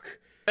buck.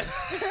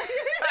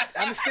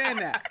 Understand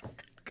that?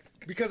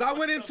 Because I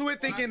went into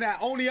it thinking that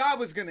only I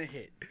was gonna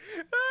hit.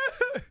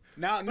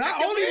 Now, not that's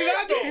your only did I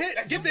mans, though. get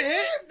That's the your hit,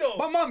 mans, though.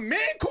 but my man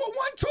caught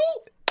one too.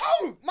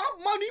 wrong. My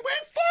money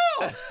went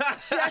far.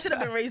 See, I should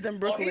have been raised in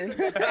Brooklyn. He's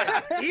a good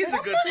friend. He's a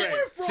good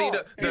friend. See,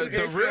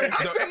 the real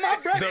I spent my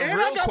bread and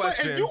real I got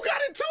question. and you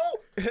got it too.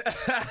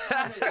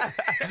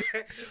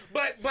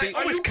 But See,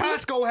 I wish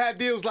Costco had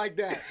deals like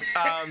that.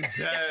 I'm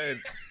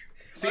dead.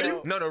 See,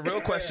 no, the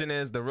real question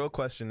is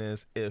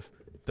if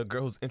the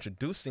girl who's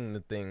introducing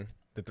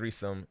the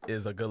threesome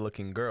is a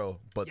good-looking girl,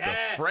 but the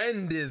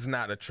friend is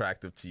not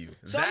attractive to you.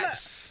 So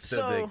That's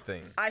the big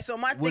thing. All right, so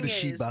my What thing is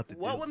she is, about to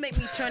what do? would make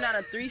me turn down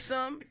a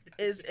threesome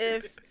is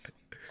if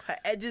her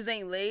edges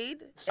ain't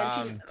laid and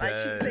I'm she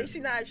dead. say she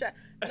not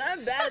attractive.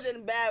 Nothing better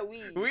than bad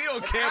weed. We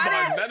don't care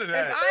about none of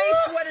that.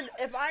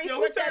 If I ain't Yo,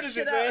 sweat who that turned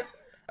shit this, out, It's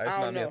I not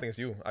don't me. I know. think it's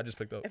you. I just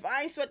picked up. If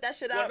I ain't sweat that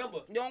shit What out, number?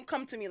 don't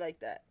come to me like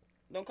that.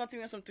 Don't come to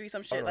me on some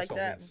threesome shit no, like it's on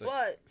me. that. It's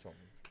But it's on me.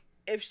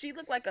 if she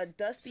looked like a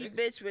dusty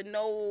bitch with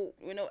no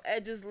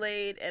edges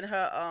laid and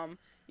her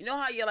you know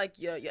how your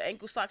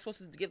ankle sock's supposed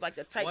to give like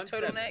the tight 1-7.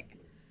 turtleneck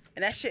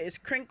and that shit is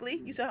crinkly.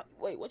 You said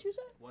wait, what you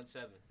said?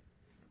 1-7.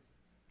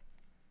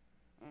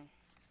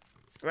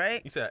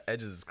 Right? You said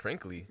edges is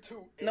crinkly.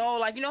 No,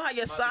 like you know how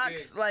your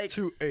socks like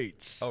 2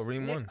 8s. Oh,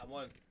 Reem won. I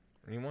won.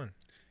 Reem won.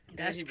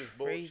 that's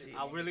crazy.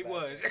 I really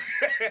was.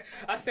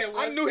 I said.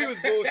 I knew he was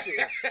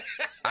bullshit.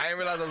 I didn't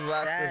realize it was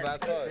last That's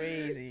part.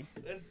 crazy.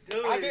 Let's do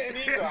it. I didn't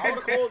either. I would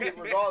have called it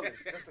regardless,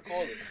 just to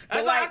call it.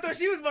 That's what I thought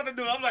she was about to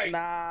do. I'm like,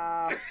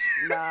 Nah.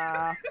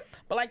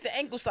 But like the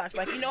ankle socks,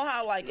 like you know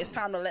how like it's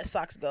time to let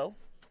socks go.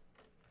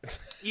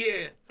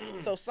 yeah.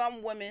 So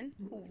some women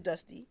who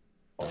dusty,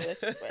 or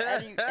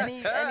any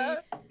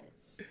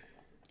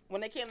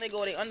when they can't let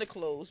go of their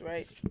underclothes,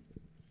 right?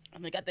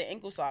 And they got their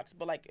ankle socks,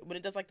 but like when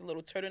it does like the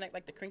little turtleneck,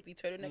 like the crinkly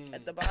turtleneck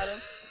at the bottom.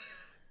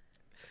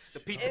 The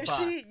pizza If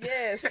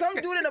pie. some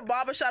dude in the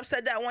barbershop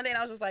said that one day, and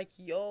I was just like,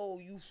 yo,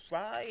 you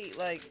right.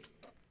 Like,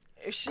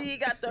 if she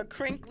got the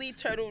crinkly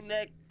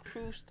turtleneck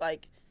crew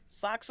like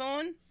socks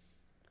on,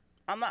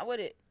 I'm not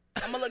with it.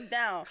 I'm gonna look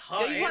down.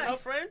 Her and her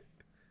friend?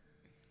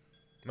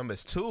 Remember,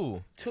 it's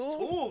two. Two?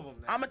 Two of them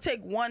now. I'm gonna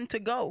take one to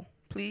go,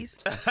 please.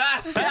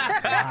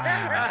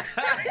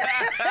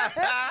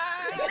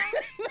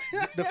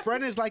 The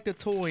friend is like the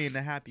toy in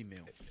the Happy Meal.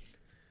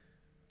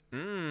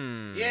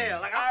 Yeah,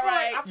 like All I feel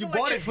right. like You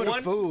bought it if for the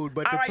one- food,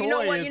 but All the right, toy you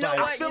know what, is you know like.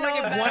 what? I feel You like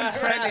know if what? one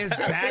friend is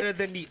better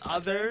than the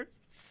other,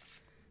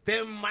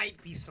 there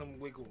might be some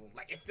wiggle room.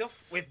 Like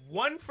if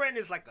one friend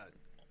is like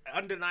a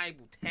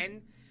undeniable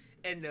 10,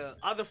 and the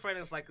other friend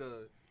is like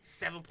a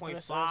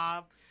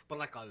 7.5, but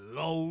like a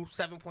low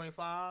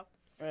 7.5.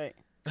 Right.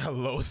 A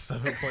low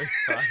 7.5.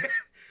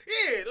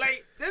 Yeah,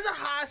 like there's a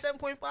high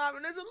 7.5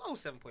 and there's a low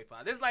 7.5.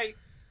 There's like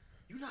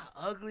you're not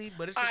ugly,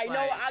 but it's just I know.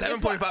 like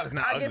 7.5 is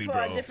not I'll give ugly, her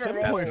bro. a different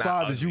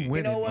 7.5 role. is you ugly.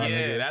 winning, You know what? my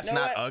Yeah, nigga. that's You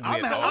know not what?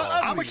 ugly at all.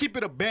 I'm gonna keep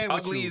it a band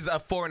with Ugly you. is a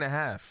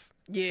 4.5.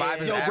 Yeah.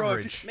 5 is Yo, bro,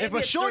 average. Maybe if a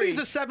it's shorty's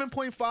 3. a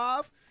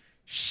 7.5,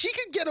 she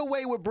could get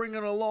away with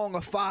bringing along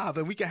a 5,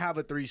 and we can have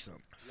a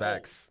threesome.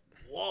 Facts.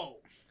 whoa.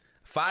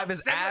 5 is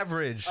Seven-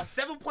 average. A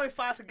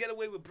 7.5 to get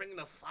away with bringing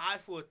a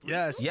 5 for a 3.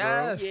 Yes,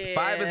 Yes. Yeah.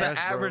 5 is an Yes,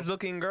 bro. average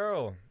looking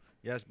girl.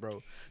 Yes,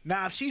 bro.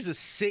 Now, if she's a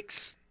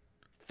 6,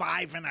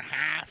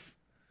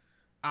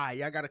 5.5,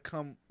 y'all gotta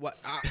come. What?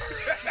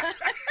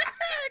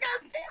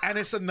 And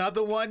it's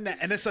another one.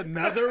 And it's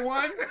another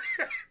one.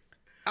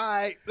 All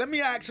right, let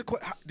me ask a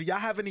question. Do y'all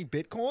have any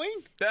Bitcoin?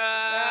 Do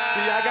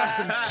y'all got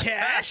some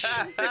cash?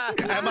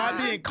 Am I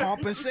being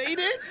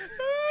compensated?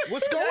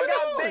 What's going I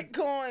got on?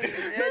 Bitcoin.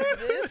 And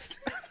this.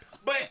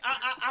 But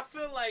I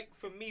feel like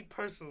for me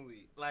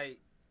personally, like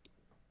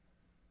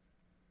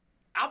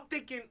I'm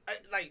thinking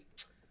like,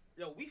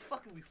 yo, we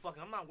fucking.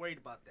 I'm not worried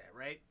about that,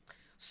 right?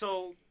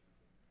 So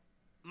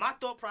my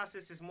thought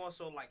process is more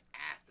so like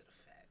after the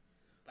fact.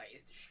 Like,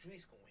 is the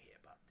streets gonna hear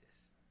about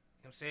this?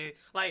 You know what I'm saying?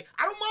 Like,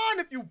 I don't mind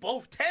if you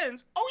both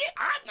 10s. Oh yeah,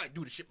 I might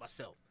do the shit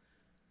myself.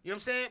 You know what I'm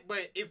saying?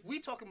 But if we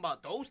talking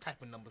about those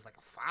type of numbers, like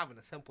a 5 and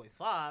a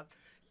 7.5,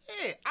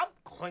 yeah, I'm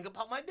going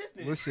about my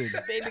business. Listen,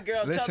 Baby girl,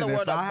 tell listen. the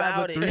world If I have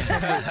about a it.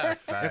 threesome with,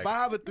 Facts. if I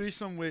have a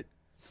threesome with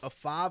a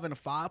 5 and a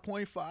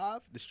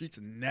 5.5, the streets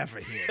will never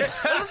hear.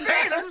 That's what I'm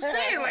saying. That's what I'm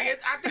saying.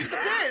 Like, I think it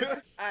depends.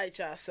 All right,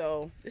 y'all.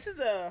 So this is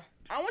I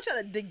want y'all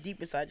to dig deep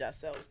inside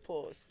yourselves.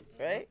 Pause.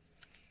 Right?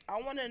 I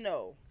want to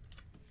know,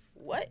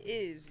 what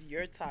is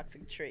your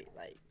toxic trait?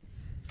 Like,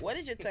 what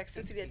is your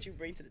toxicity that you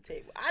bring to the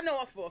table? I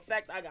know for a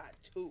fact I got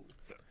 2.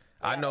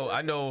 I know.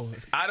 I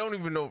don't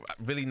even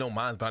really know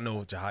mine, but I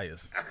know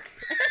Jahia's.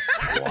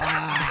 What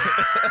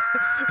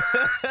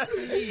an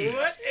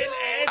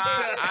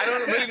answer. I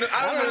don't really know.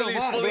 I don't really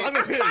fully.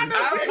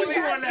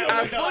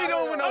 I fully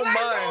don't know mine.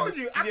 I told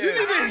you. You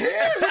didn't even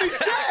hear what he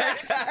said,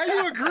 and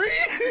you agree?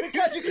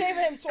 Because you came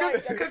at him twice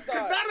at the Because now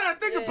start. that I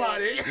think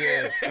about it,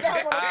 Yeah. You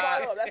got one to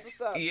follow up. That's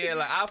what's up. Yeah,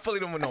 like I fully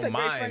don't That's know a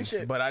great mine,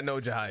 friendship. but I know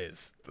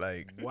Jahia's.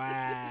 Like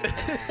Wow.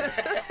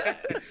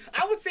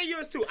 I would say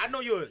yours too. I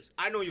know yours.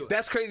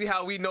 that's crazy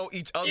how we know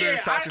each other's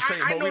Yeah, toxic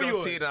trait, but know we don't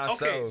yours. see it in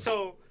ourselves. Okay,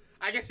 so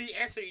I guess we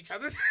answer each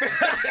other's. Go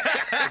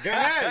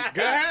ahead.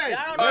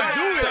 I don't Let's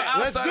know. do So it. I'll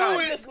Let's start do out.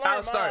 it. Just learn I'll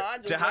mine. start. I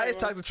just Jahia's learned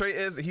toxic trait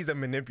is he's a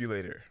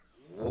manipulator.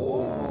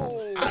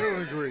 I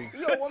don't agree.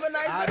 You a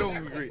womanizer? I don't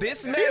agree.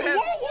 This man has.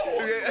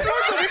 Whoa.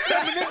 This is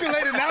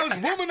manipulated. Now it's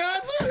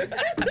womanizer.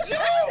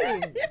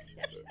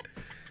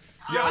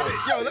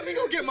 Yo, let me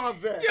go get my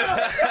vet.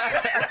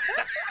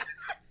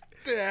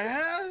 The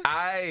hell?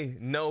 I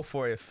know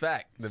for a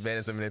fact the man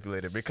is a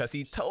manipulator because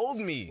he told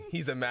me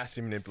he's a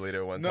master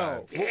manipulator one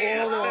time.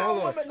 No,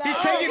 hold on. He's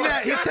taking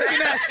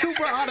that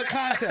super out of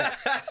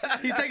context.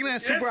 He's taking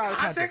that super out of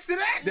context. To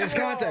that? There's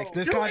context.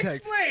 There's You context.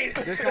 explain.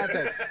 There's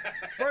context.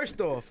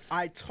 First off,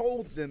 I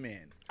told the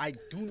man I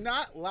do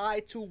not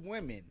lie to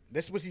women.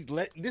 This was he's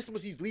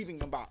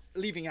leaving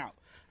out.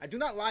 I do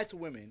not lie to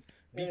women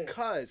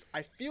because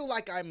I feel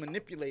like I'm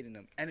manipulating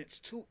them, and it's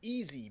too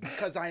easy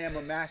because I am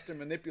a master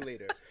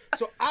manipulator.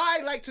 So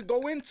I like to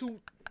go into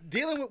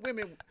dealing with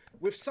women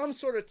with some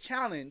sort of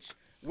challenge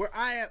where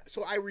I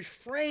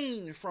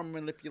refrain from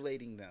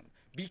manipulating them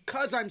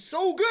because I'm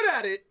so good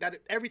at it that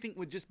everything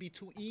would just be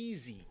too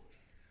easy.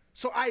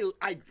 So I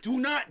do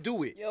not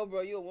do it. Yo, bro,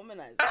 you a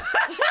womanizer.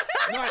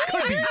 No,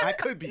 I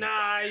could be. Nah,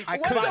 I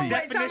what's could a be.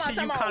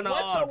 definition you kind of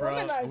are,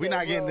 bro. We're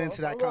not getting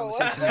into that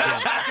conversation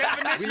again.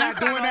 We're not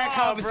doing that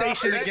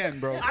conversation again,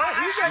 bro. We're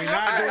not doing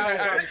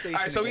that conversation.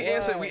 All right, so we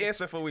again.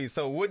 answer for we.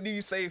 So what do you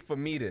say for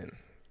me then?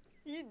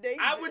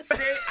 I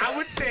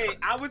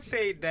would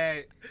say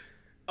that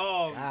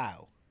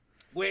Wow.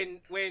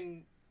 when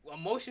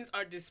emotions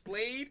are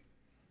displayed,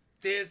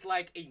 there's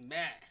like a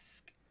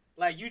mask.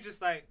 Like you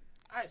just like,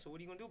 all right, so what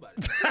are you gonna do about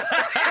it?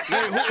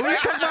 Wait, who are you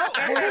talking about?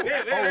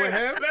 Oh, with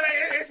him?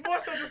 It's more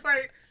so just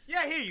like,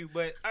 yeah, I hear you,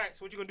 but all right, so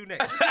what you gonna do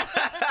next?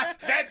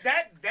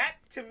 that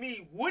to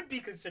me would be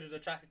considered a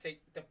toxic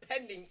take,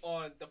 depending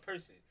on the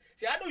person.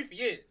 See, I know you for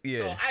years,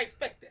 so I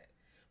expect that.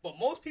 But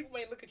most people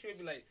may look at you and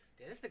be like,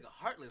 damn, this nigga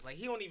heartless. Like,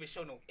 he don't even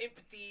show no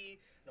empathy.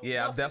 No Yeah,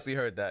 nothing. I've definitely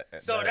heard that.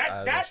 So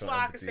that's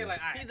why I can say,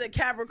 like, all right. He's a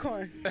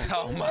Capricorn.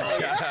 Oh my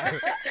god.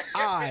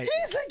 All right.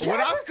 What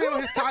I feel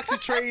his toxic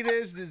trait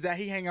is that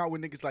he hang out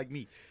with niggas like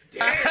me.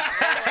 Damn.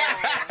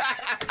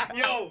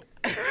 Yo.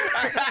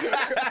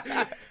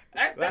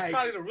 That's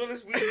probably the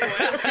realest weed you'll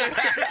ever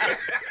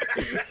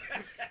see.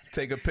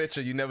 Take a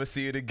picture, you never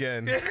see it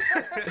again.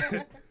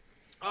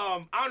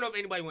 I don't know if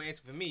anybody will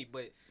answer for me,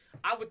 but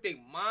I would think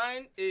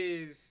mine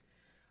is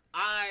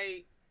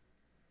I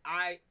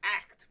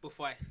act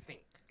before I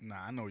think. Nah,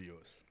 I know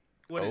yours.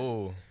 What is it?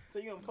 Oh. So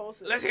you gonna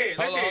post it? Let's hear it.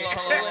 Let's Hold hear on. it.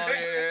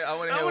 Yeah, I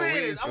want to I hear wanna what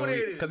hear we this. I wanna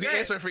hear this. because we Yeah.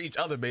 answer for each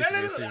other basically.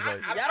 It seems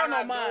like. Y'all don't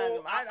know mine.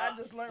 I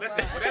just learned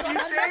Listen, mine. whatever you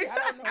say, I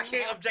don't know I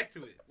can't mine. object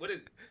to it. What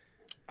is it?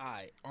 All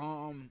right.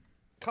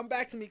 Come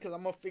back to me because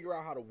I'm gonna figure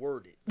out how to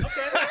word it.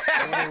 Okay.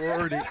 I want to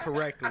word it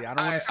correctly. I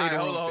don't want to say the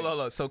wrong thing. Hold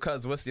on. So,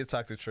 cuz, what's your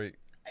toxic trait?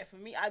 Hey, for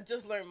me, I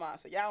just learned mine,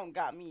 so y'all don't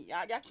got me.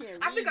 Y'all can't read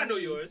I think I know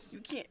me. yours. You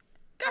can't.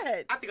 Go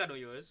ahead. I think I know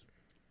yours.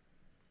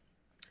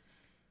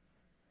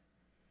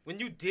 When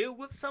you deal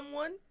with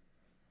someone,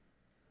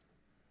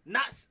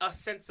 not a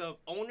sense of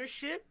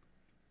ownership,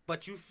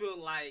 but you feel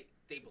like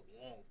they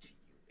belong to you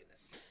in a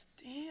sense.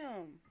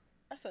 Damn.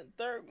 That's a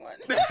third one.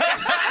 Like,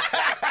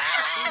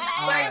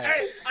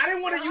 hey, I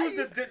didn't want to use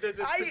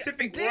the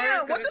specific Damn,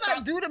 words. what did I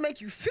do to make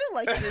you feel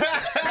like this?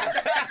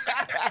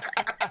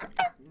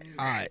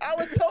 All right. I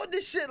was told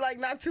this shit like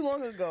not too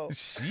long ago.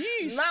 Sheesh.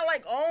 It's not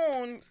like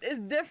own. It's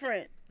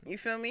different. You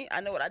feel me?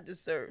 I know what I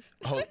deserve.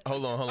 Hold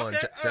on. Okay, all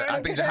right.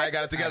 I think Jahai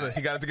got it together.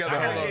 He got it together. I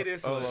gotta Hold hear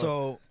this on. one.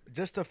 So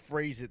just to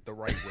phrase it the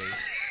right way.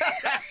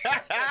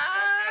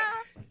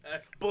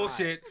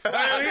 Bullshit.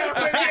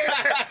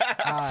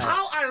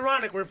 How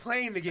ironic we're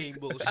playing the game,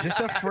 bullshit. Just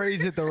to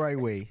phrase it the right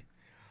way.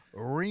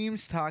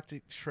 Reem's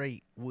toxic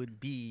trait would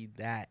be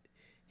that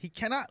he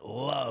cannot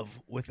love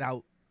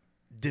without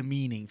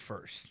demeaning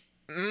first.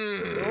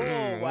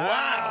 Oh,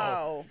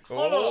 wow.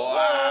 Hold on.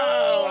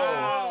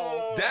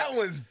 Wow. That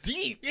was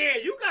deep. Yeah,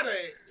 you gotta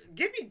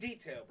give me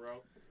detail,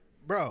 bro.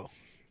 Bro,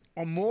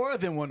 on more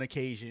than one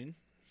occasion,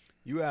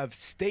 you have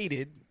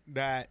stated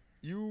that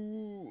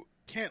you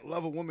can't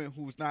love a woman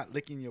who's not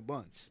licking your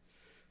buns.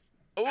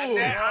 Oh,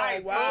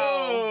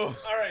 Wow.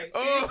 All right.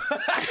 See?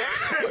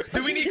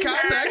 Do we need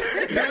context? Do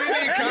we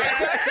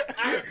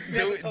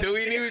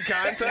need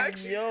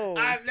context? Yo.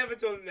 I've never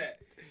told him that.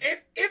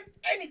 If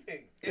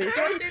anything, It's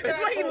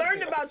like he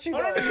learned about you,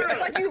 bro. It's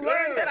like you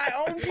learned that I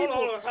own people.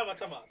 Hold on. Time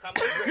out.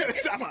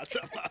 Time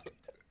out.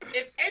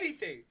 If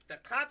anything, the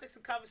context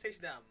of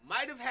conversation that I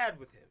might have had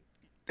with him.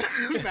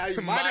 Now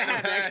you might have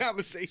had that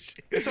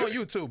conversation. It's on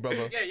YouTube,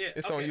 brother. Yeah.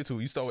 It's okay. on YouTube.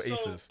 You stole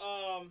aces.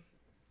 So,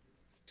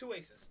 2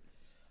 aces.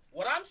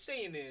 What I'm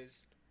saying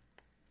is,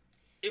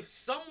 if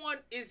someone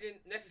isn't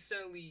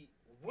necessarily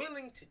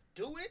willing to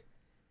do it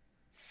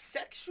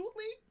sexually,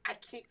 I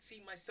can't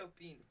see myself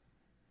being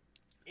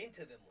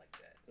into them like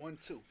that. 1,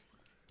 2.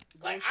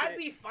 Like, I'd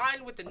be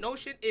fine with the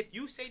notion if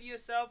you say to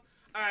yourself,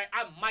 all right,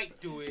 I might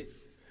do it.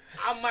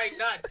 I might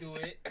not do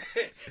it.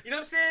 You know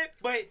what I'm saying?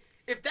 But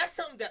if that's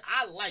something that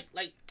I like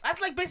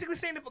that's like basically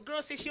saying if a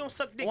girl says she don't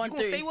suck dick, 1, you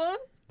gonna 3. stay with her?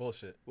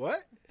 Bullshit.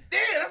 What? Yeah,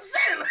 that's what I'm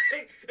saying.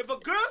 Like, if a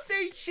girl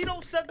say she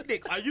don't suck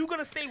dick, are you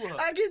gonna stay with her?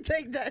 I can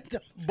take that, though.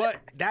 But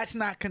that's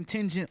not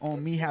contingent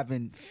on me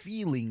having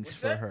feelings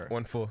for that? her.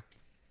 1-4.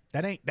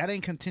 That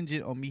ain't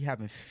contingent on me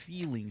having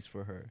feelings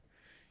for her.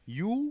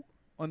 You,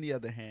 on the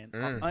other hand,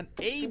 are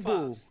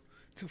unable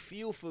to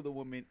feel for the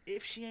woman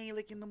if she ain't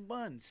licking them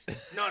buns.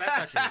 No, that's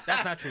not true.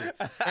 That's not true.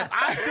 If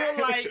I feel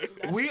like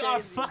we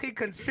are fucking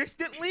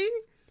consistently,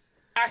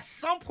 at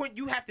some point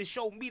you have to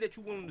show me that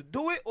you willing to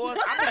do it, or else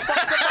I'm gonna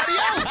fuck somebody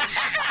else.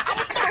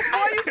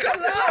 Before you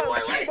can love.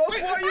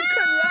 Before you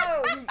can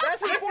love.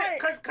 That's the point.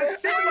 Because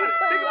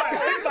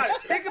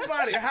think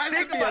about it. There has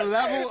to be a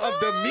level of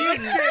the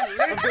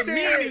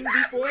meaning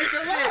before you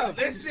can love.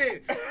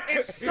 Listen,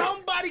 if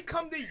somebody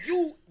come to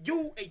you,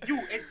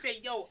 and say,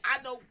 yo, I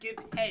don't give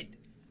head.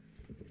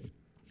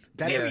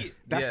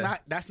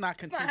 That's not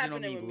contingent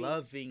on me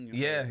loving her.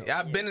 Yeah,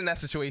 I've been in that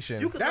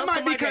situation. That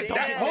might be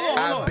hold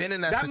on. I've been in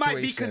that situation. That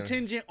might be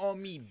contingent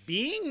on me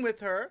being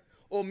with her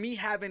or me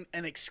having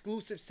an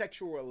exclusive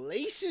sexual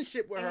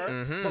relationship with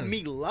her, but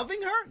me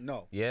loving her?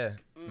 No. Yeah.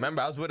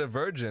 Remember, I was with a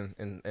virgin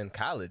in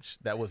college.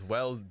 That was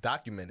well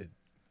documented.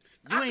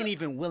 You ain't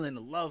even willing to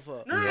love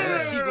her.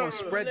 No, she gonna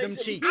spread them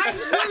cheeks.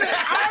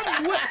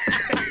 I'm willing.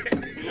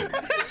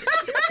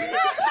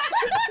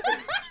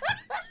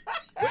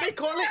 What they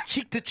call it?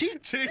 Cheek to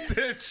cheek? Cheek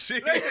to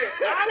cheek. Listen,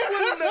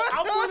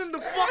 I'm willing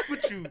to fuck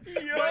with you.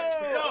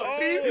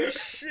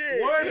 See?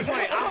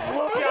 Wordplay. I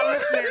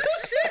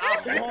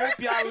hope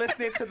y'all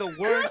listening to the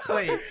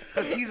wordplay,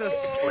 because he's a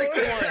slick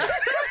one.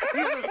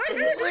 He's a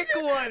slick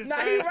one. Nah,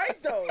 he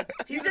right though.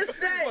 You just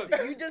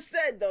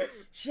said though,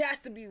 she has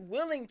to be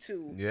willing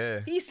to. Yeah.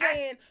 He's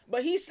saying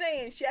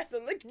she has to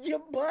lick your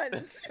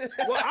buns.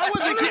 Well, I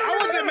wasn't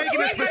making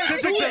it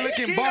specific to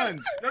licking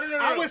buns. No.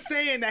 I was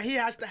saying that he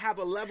has to have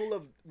a level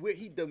of where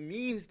he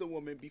demeans the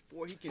woman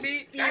before he can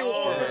See, feel that's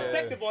all her.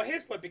 perspective on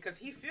his part, because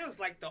he feels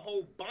like the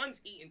whole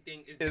buns eating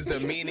thing is the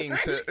meaning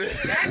to.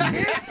 That's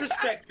his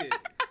perspective.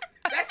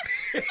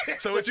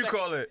 So what you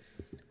call it?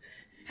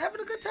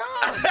 Having a good time.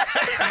 Like,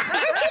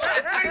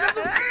 that's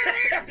what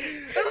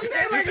I'm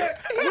saying. Like,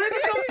 where's the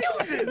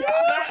confusion?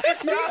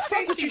 If I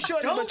fuck with you,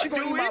 shorty, but you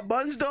gonna eat my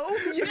buns though?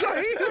 You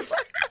gonna eat?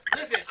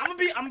 Listen, I'm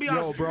gonna be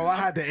honest. Yo, bro, I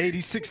had to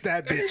 86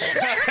 that bitch.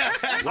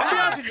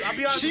 I'll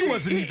be honest with you. She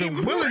wasn't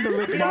even willing to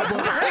lick my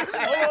butt.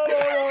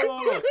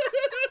 Hold.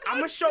 I'm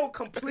gonna show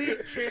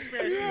complete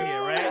transparency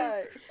here,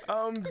 right?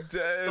 I'm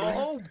dead. The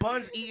whole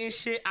buns eating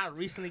shit I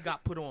recently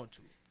got put on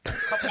to. A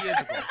couple years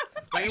ago.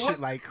 Like, it was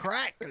like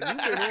crack. You been on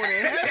it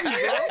heavy, bro.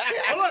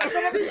 Hold on.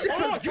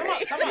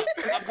 Come on.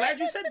 I'm glad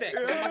you said that,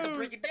 'cause I'm about to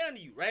break it down to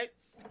you, right?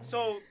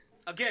 So,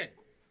 again,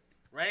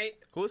 right?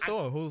 Who's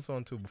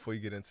on too before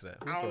you get into that?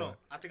 I don't know.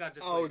 I think I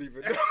just. I don't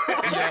even know. Yo,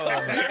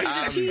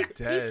 I'm He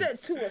dead.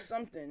 said 2 or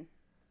something.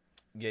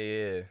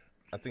 Yeah.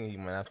 I think he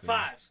might have to.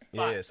 Fives.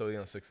 Yeah, so he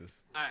on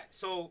 6s. All right.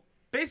 So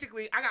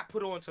basically, I got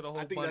put on to the whole.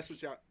 I think buns. that's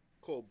what y'all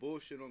call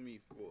bullshit on me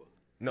for.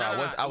 No,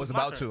 Nah, I was my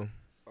about turn. to.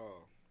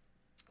 Oh.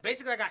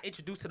 Basically, I got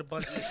introduced to the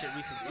buns eating shit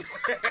recently.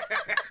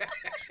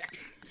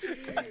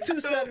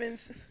 2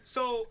 sevens.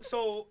 So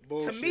to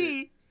Bullshit.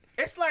 me,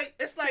 it's like,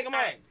 all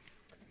right.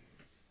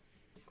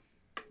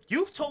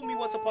 You've told me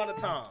once upon a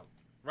time,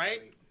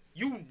 right?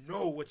 You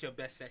know what your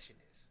best session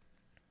is.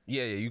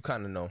 Yeah, you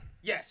kind of know.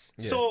 Yes.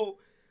 Yeah. So,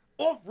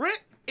 off rip,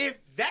 if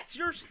that's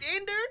your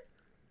standard,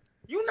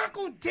 you're not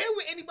gonna deal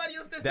with anybody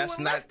else that's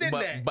doing less than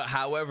that. But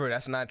however,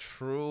 that's not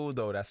true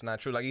though. That's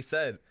not true. Like he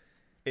said,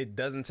 it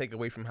doesn't take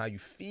away from how you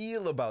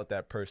feel about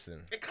that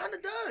person. It kind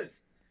of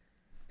does.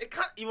 It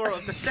kind of,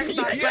 if the sex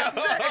not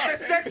slapping, if the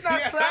sex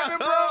not slapping,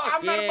 bro,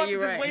 I'm not about to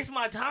just waste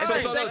my time.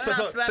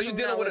 So you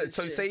dealing with a,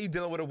 so say you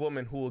dealing with a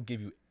woman who will give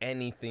you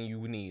anything you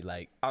need.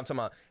 Like I'm talking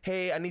about,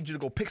 hey, I need you to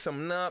go pick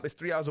something up. It's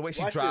 3 hours away.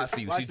 She drives for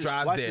you. She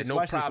drives there.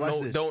 No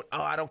problem. No, don't.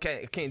 Oh, I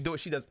can't do it.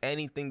 She does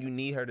anything you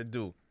need her to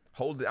do.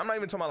 Hold it. I'm not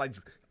even talking about like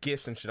just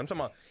gifts and shit. I'm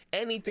talking about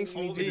anything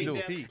she needs you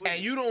to do. And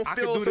you don't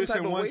feel some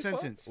type of way. I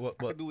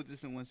could do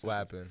this in one sentence. What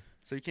happened?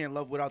 So you can't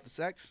love without the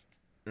sex?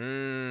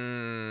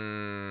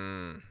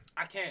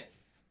 I can,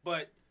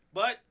 but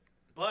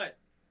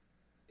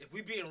if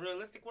we being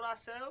realistic with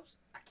ourselves,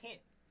 I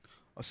can't.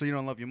 Oh, so you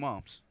don't love your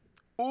moms?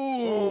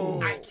 Ooh.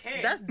 I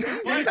can't. That's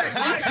dangerous. Hold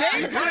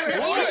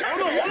on.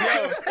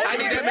 I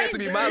need that man to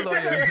be my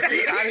lawyer.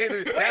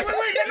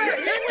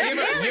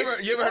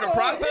 You ever heard of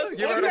Proctor?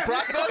 You ever heard of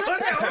Proctor?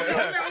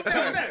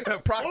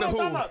 Proctor who?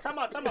 Time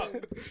out.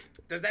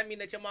 Does that mean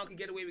that your mom can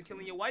get away with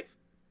killing your wife?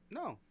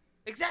 No.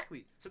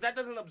 Exactly. So that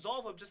doesn't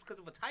absolve her just because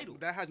of a title.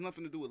 That has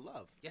nothing to do with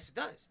love. Yes, it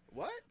does.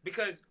 What?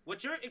 Because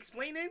what you're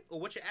explaining or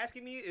what you're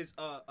asking me is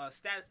a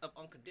status of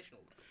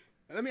unconditional love.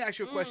 Let me ask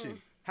you a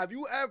question. Have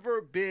you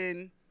ever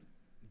been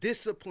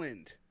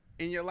disciplined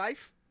in your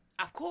life?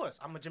 Of course,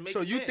 I'm a Jamaican.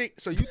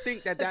 So you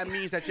think that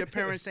means that your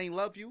parents ain't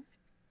love you?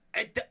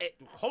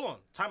 Hold on,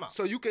 time out.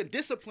 So you can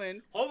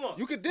discipline. Hold on.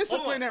 You can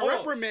discipline and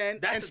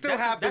reprimand and still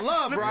have the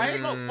love, right?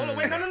 Hold on,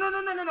 wait,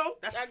 no.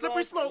 That's a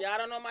slippery slope. Yeah, I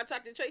don't know my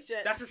tactic traits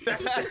yet. That's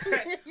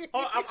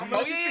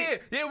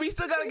Yeah. We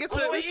still gotta get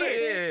to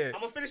it. I'm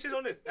gonna finish it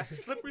on this. That's a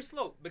slippery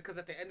slope because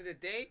at the end of the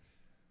day,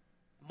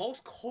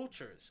 most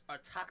cultures are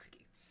toxic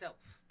itself.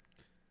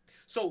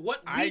 So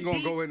what I ain't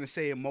gonna go in and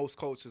say in most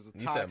cultures are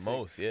toxic. You said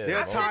most, yeah. There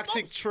are most.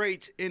 toxic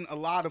traits in a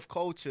lot of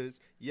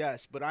cultures,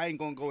 yes, but I ain't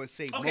gonna go and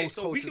say Okay, most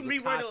so cultures we can are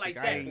reword toxic. it like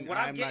I that. ain't- But what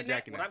I'm I'm not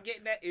jacking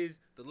getting at is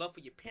the love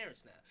for your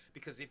parents now.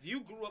 Because if you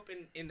grew up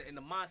in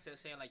the mindset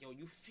saying like, yo,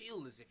 you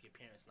feel as if your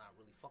parents not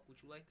really fuck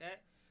with you like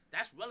that,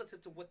 that's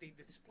relative to what they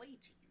display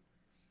to you.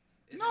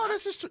 Is it No,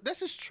 not?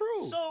 this is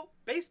true. So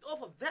based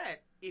off of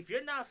that, if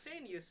you're now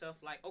saying to yourself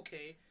like,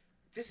 okay,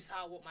 this is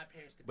how I want my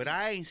parents to be. But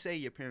I ain't say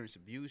your parents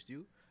abused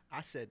you. I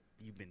said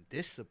you've been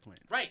disciplined.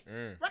 Right.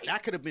 Right.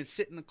 That could have been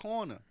sit in the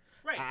corner.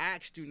 Right. I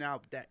asked you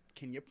now that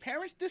can your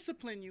parents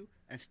discipline you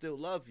and still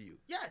love you?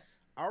 Yes.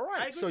 All I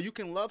right. agree. So you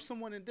can love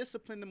someone and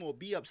discipline them or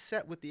be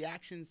upset with the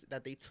actions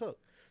that they took.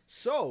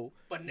 So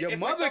But your if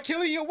mother we're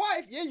killing your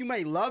wife, yeah, you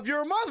may love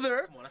your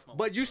mother, Come on, that's my but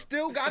wife, you bro.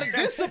 still got to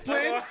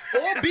discipline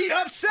or be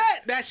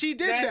upset that she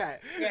did that.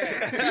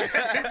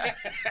 Yeah.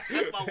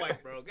 That's my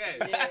wife, bro. Okay.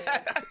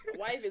 Yeah,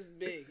 wife is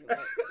big. Like,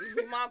 if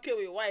your mom kill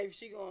your wife,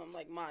 she going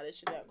like, "Ma, this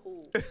shit that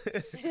cool."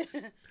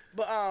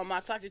 But my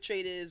toxic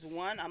trait is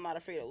one, I'm not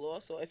afraid of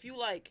loss. So if you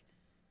like,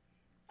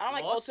 I don't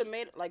like Loss?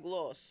 ultimatum, like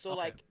loss. So Okay.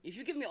 like, if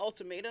you give me an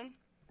ultimatum,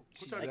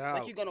 She's like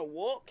out. you're gonna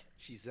walk,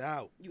 She's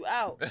out. you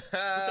out.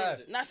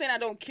 Not saying I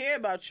don't care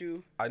about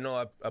you. I know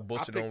I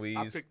bullshit on I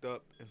Weez. picked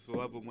up if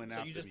whoever went So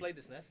after you just me. played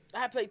this, Ness?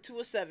 I played 2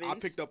 of 7s. I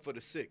picked up for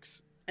the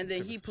 6. and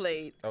then he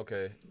played.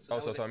 Okay. that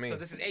was So it. I mean. So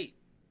this is 8.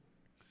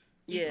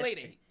 You Yeah, played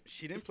 8.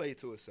 She didn't play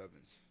 2 of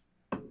 7s.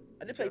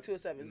 I did play 2 of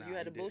 7s. Nah, you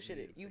had to he didn't. bullshit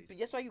He it. didn't play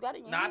That's why you got it.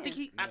 In your Nah, I hand. think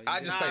he. I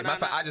just played. Matter of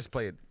fact, I just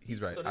played.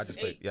 He's right. So I this just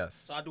is played. 8.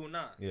 Yes. So I do a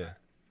 9. Yeah.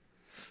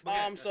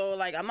 So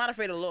like I'm not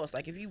afraid of loss.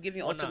 Like if you give me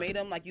an Well, nah.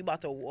 ultimatum, like you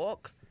about to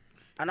walk,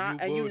 and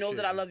You you know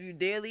that I bullshitting. love you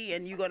daily,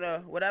 and you gonna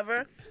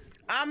whatever,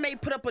 I may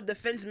put up a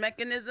defense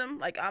mechanism.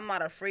 Like I'm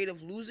not afraid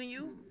of losing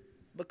you,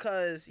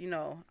 because you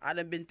know I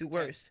done been through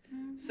worse.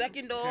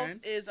 Second off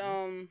 10. is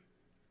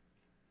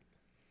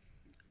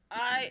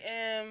I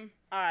am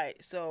all right.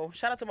 So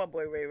shout out to my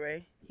boy Ray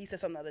Ray. He said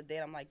something the other day,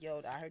 and I'm like,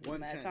 yo, I heard this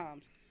mad 110.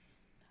 times.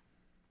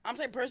 I'm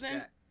the type of person.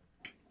 Jack.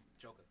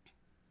 Joker.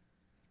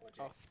 Or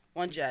Jay. Oh,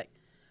 one Jack.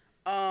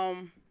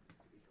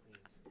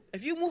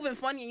 If you moving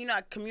funny and you're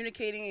not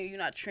communicating and you're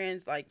not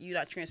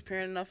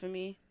transparent enough for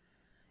me,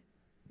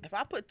 if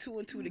I put 2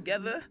 and 2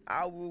 together,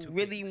 I will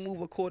really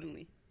move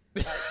accordingly.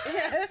 Like,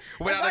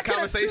 Without a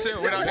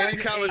conversation, without any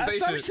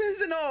conversation.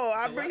 assumptions and all,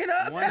 I bring it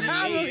up. One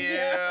I'm a-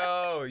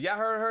 Yo, y'all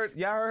heard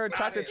her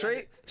toxic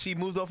trait? She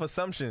moves off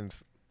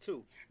assumptions.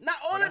 2. Not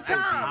all the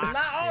time.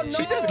 Not all. No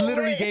She just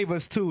literally way. gave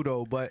us 2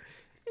 though, but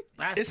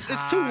That's it's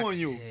 2 on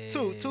you.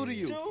 2 to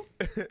you.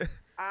 2.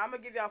 I'm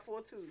gonna give y'all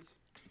 4 2s.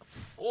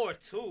 4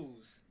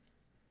 2s.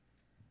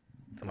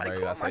 Somebody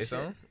gotta call say my shit.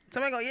 something?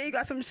 Somebody go, yeah, you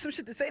got some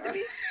shit to say to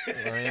me?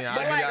 I mean, I'll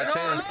But give like, y'all a no, chance.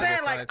 I'm saying,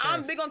 I'll like, give y'all a I'm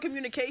chance. big on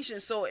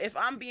communication. So if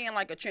I'm being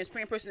like a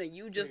transparent person and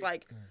you just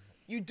like,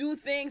 you do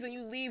things and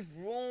you leave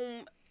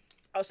room,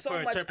 so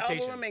For much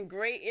interpretation. elbow room and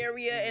gray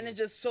area, and it's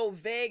just so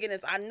vague, and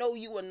it's I know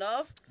you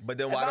enough. But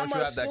then If why don't I'ma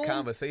you have that assume-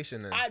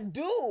 conversation then? I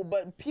do,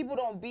 but people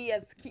don't be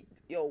as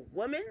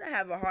women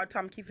have a hard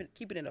time keeping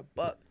it in a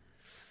buck.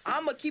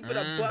 I'ma keep it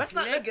a buck, Let's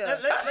not.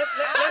 nigga. Let's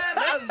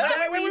I'm a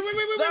very wait.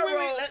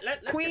 thorough,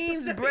 Let's get Queensbred,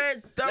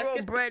 specific. Let's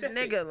get thoroughbred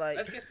specific. nigga. Like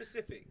Let's get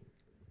specific.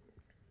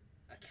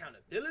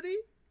 Accountability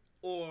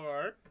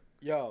or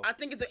Yo. I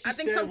think She said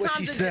sometimes what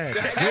she it's- said.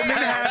 Yeah. Women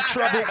have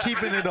trouble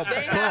keeping it a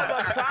They have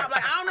buck. a problem.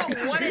 Like I don't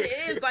know what it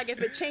is. Like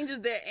if it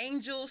changes their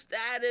angel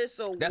status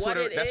or That's what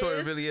what it is. that's what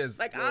it really is.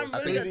 Like Yo, I'm I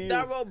really think a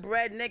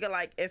thoroughbred nigga.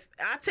 Like if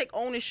I take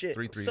ownership.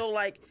 3 3s. So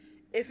like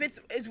if it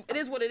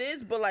is what it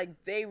is. But like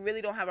they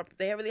really have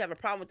a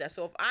problem with that.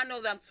 So if I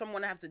know that I'm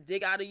someone that has to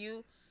dig out of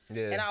you,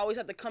 Yeah. and I always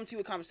have to come to you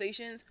with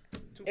conversations.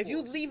 If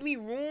you leave me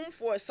room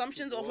for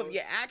assumptions off of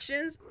your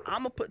actions, I'm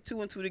gonna put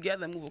 2 and 2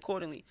 together and move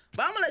accordingly.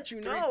 But I'm gonna let you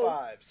 3 know.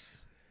 5s.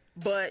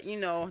 But you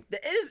know,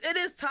 it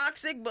is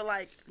toxic. But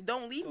like,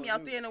 don't leave me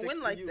out there in the 6 wind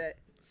for like you. that.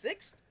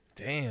 6,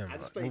 Damn. I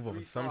just played Move off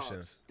 3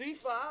 assumptions. 3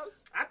 5s.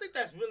 I think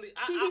that's really.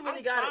 He I'm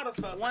really got proud it.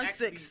 of her for 1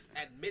 actually 6.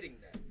 admitting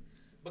that,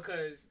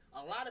 because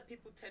a lot of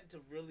people tend to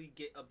really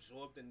get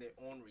absorbed in their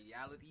own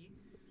reality,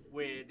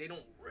 where they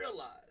don't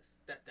realize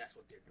that that's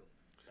what they're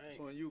doing. It's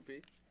on you,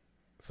 P.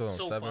 So,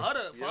 So 7. for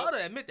her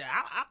to admit that,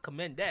 I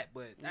commend that.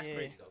 But that's Yeah.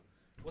 crazy though.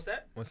 What's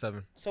that? 1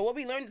 7. So what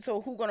we learned? So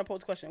who gonna pose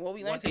the question? What we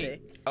learned 1 today?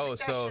 8. Oh,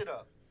 Pick so that shit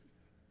up.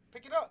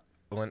 Pick it up.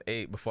 1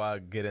 8. Before I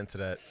get into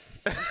that,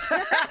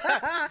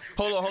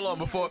 hold on.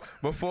 Before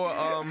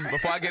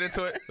I get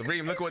into it,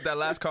 Reem, look at what that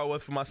last card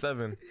was for my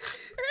 7.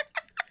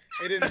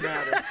 It didn't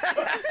matter.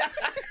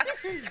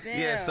 Damn.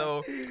 Yeah.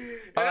 So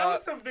That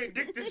was some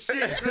vindictive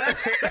shit. Man.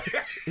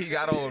 he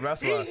got on.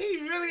 That's why. he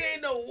really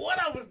ain't know what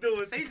I was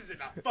doing. So he just said,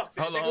 "Nah, fuck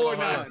that." Hold on. nigga." Four Hold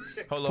on. nines.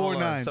 Hold Four on.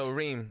 nines. So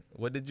Reem,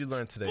 what did you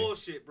learn today?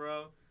 Bullshit,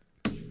 bro.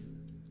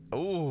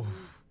 Ooh.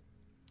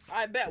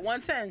 I bet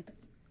 110.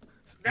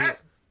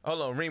 That's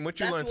Hold on, Reem, what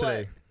you That's learned what?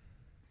 today?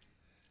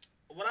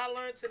 what I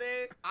learned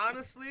today.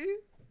 Honestly,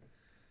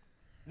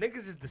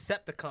 Niggas is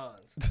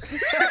Decepticons.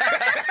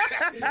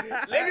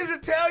 Niggas will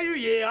tell you,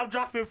 yeah, I'm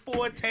dropping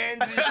 4 10s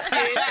and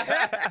shit.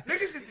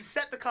 Niggas is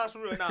Decepticons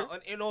for real. Now,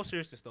 in all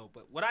seriousness though,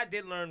 but what I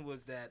did learn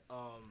was that,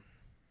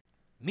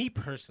 me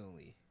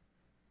personally,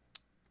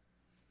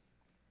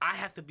 I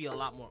have to be a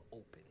lot more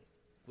open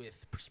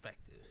with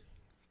perspective.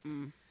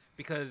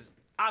 Because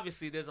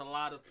obviously there's a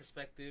lot of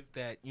perspective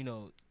that, you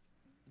know,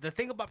 the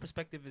thing about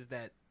perspective is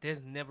that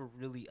there's never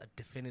really a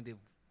definitive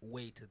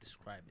way to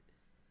describe it.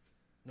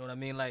 You know what I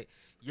mean? Like,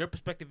 your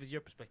perspective is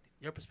your perspective.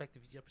 Your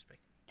perspective is your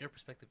perspective. Your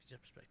perspective is your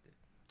perspective.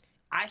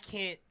 I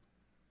can't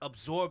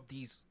absorb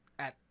these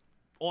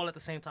all at the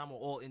same time or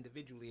all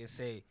individually and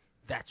say,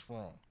 that's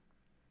wrong.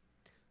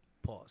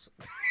 Pause.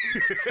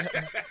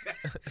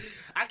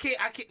 I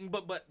can't,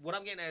 but what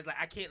I'm getting at is, like,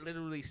 I can't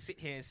literally sit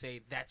here and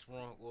say, that's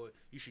wrong or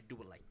you should do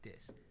it like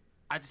this.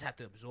 I just have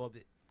to absorb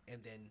it,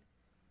 and then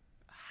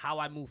how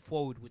I move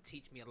forward would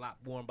teach me a lot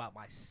more about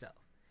myself.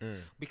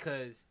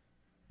 Because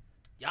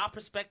y'all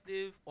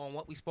perspective on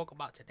what we spoke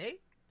about today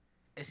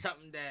is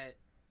something that,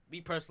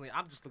 me personally,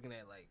 I'm just looking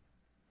at like,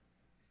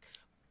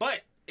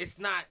 but it's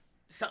not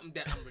something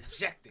that I'm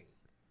rejecting.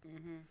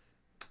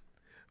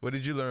 What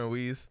did you learn,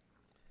 Weez?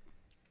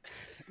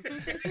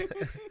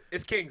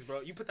 It's kings, bro.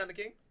 You put down the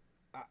king?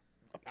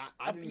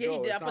 I didn't Yeah, he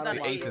go. did. I It's put not down on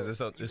the my Aces.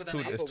 list. It's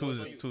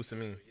two to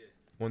me.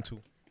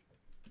 1-2.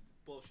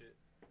 Bullshit.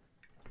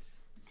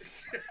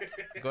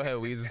 Go ahead,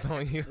 Weez. It's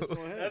on you.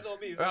 That's on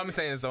me. I'm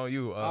saying it's on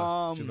you.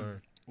 What you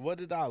learn? What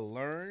did I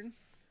learn?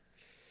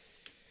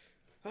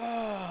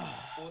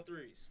 4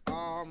 threes.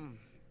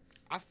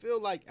 I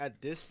feel like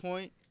at this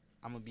point,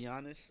 I'm gonna be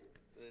honest.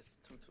 It's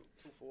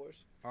two fours.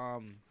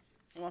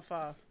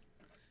 1-5.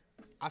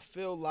 I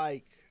feel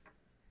like,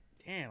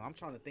 damn, I'm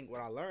trying to think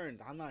what I learned.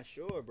 I'm not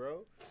sure,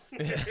 bro.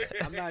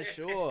 I'm not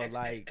sure.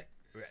 Like,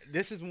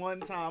 this is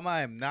one time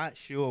I am not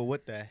sure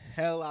what the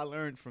hell I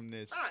learned from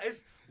this.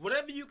 It's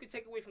whatever you can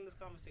take away from this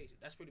conversation.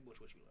 That's pretty much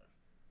what you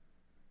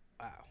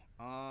learned.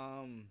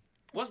 Wow.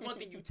 What's one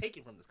thing you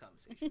taking from this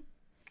conversation?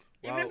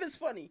 Even if it's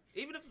funny.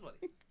 Even if it's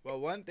funny. Well,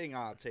 one thing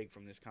I'll take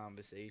from this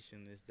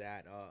conversation is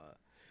that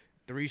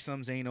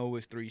threesomes ain't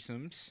always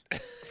threesomes,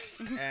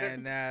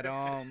 and that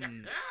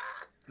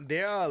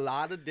there are a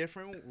lot of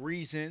different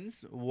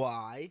reasons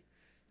why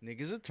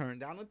niggas have turned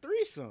down a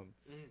threesome,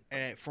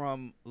 and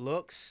from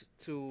looks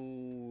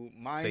to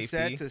mindset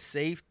Safety. to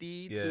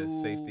safety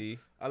to Safety.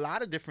 a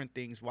lot of different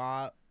things.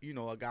 Why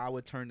a guy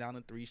would turn down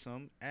a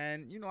threesome,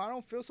 and I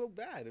don't feel so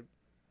bad.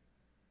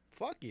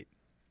 Fuck it.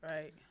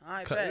 Right.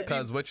 I bet.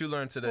 Because what you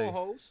learned today?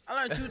 I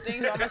learned 2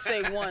 things. I'm gonna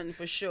say one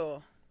for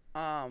sure.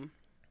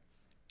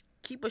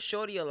 Keep a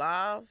shorty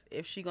alive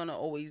if she gonna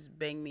always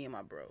bang me and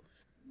my bros.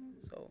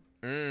 So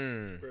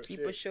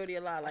keep a shorty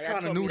alive. Like, I kind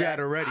of told knew me that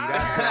already.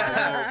 That's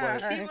why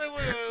I know,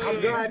 but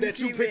I'm glad that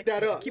you picked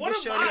that up. Keep What a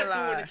am shorty I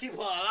alive. doing to keep her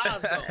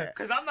alive, though?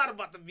 Because I'm not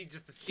about to be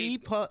just a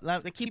Keep scapegoat.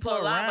 her, keep her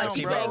alive, around, like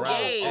keep bro. her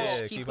engaged. Yeah,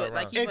 keep keep her her like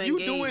around. keep her If you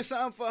engaged. doing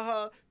something for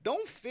her,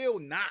 don't feel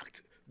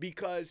knocked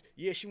because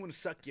she want to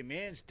suck your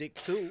man's dick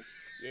too.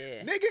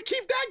 Yeah. Nigga,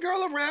 keep that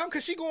girl around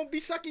because she gonna be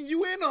sucking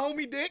you and the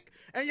homie dick,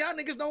 and y'all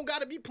niggas don't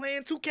gotta be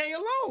playing 2K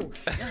alone.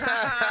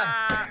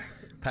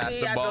 Pass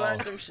See, the I ball.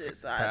 learned them shit.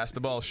 So Pass the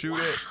ball. Shoot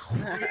it.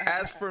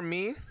 As for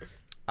me,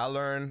 I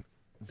learned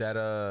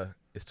that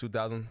it's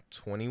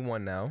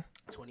 2021 now,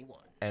 21.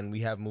 and we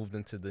have moved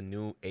into the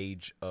new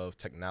age of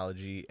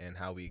technology and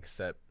how we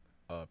accept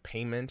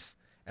payments.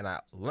 And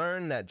I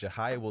learned that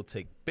Jahai will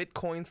take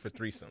Bitcoin for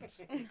threesomes.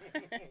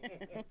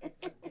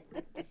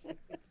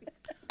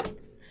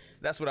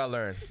 That's what I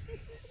learned.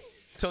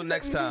 Till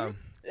next time.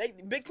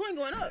 Bitcoin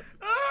going up.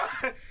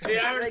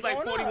 Yeah, I heard it's They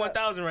like going up.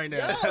 41,000 right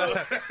now. Yo,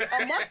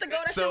 a month ago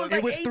that So shit was like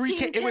It was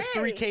 18K. 3K. It was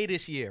 3K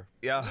this year.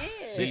 Yeah.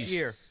 This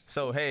year.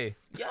 So, hey.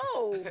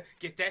 Yo.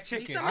 Get that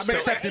chicken. December I'm So-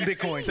 accepting 18.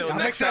 Bitcoin. Till I'm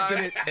next accepting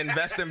time, it.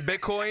 invest in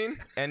Bitcoin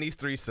and these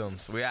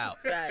threesomes. We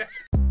out. Facts.